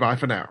 Goodbye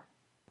for now.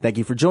 Thank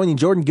you for joining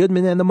Jordan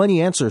Goodman and the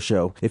Money Answer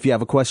Show. If you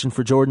have a question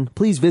for Jordan,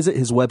 please visit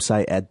his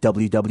website at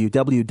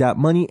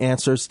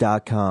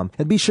www.moneyanswers.com.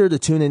 And be sure to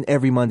tune in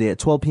every Monday at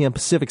 12 p.m.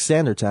 Pacific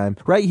Standard Time,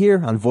 right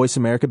here on Voice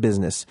America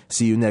Business.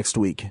 See you next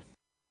week.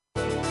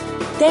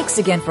 Thanks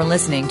again for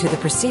listening to the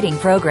preceding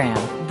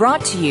program,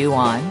 brought to you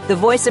on the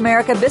Voice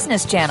America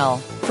Business Channel.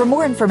 For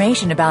more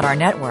information about our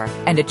network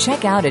and to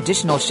check out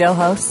additional show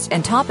hosts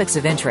and topics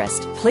of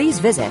interest, please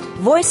visit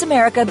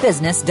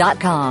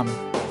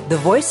voiceamericabusiness.com. The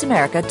Voice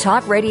America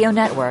Talk Radio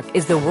Network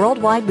is the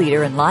worldwide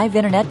leader in live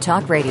Internet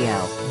talk radio.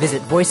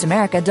 Visit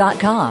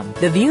voiceamerica.com.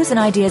 The views and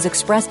ideas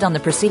expressed on the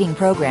preceding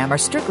program are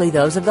strictly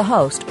those of the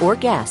host or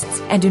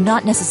guests and do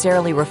not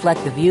necessarily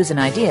reflect the views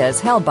and ideas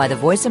held by the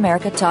Voice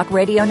America Talk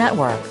Radio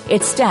Network,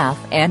 its staff,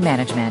 and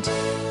management.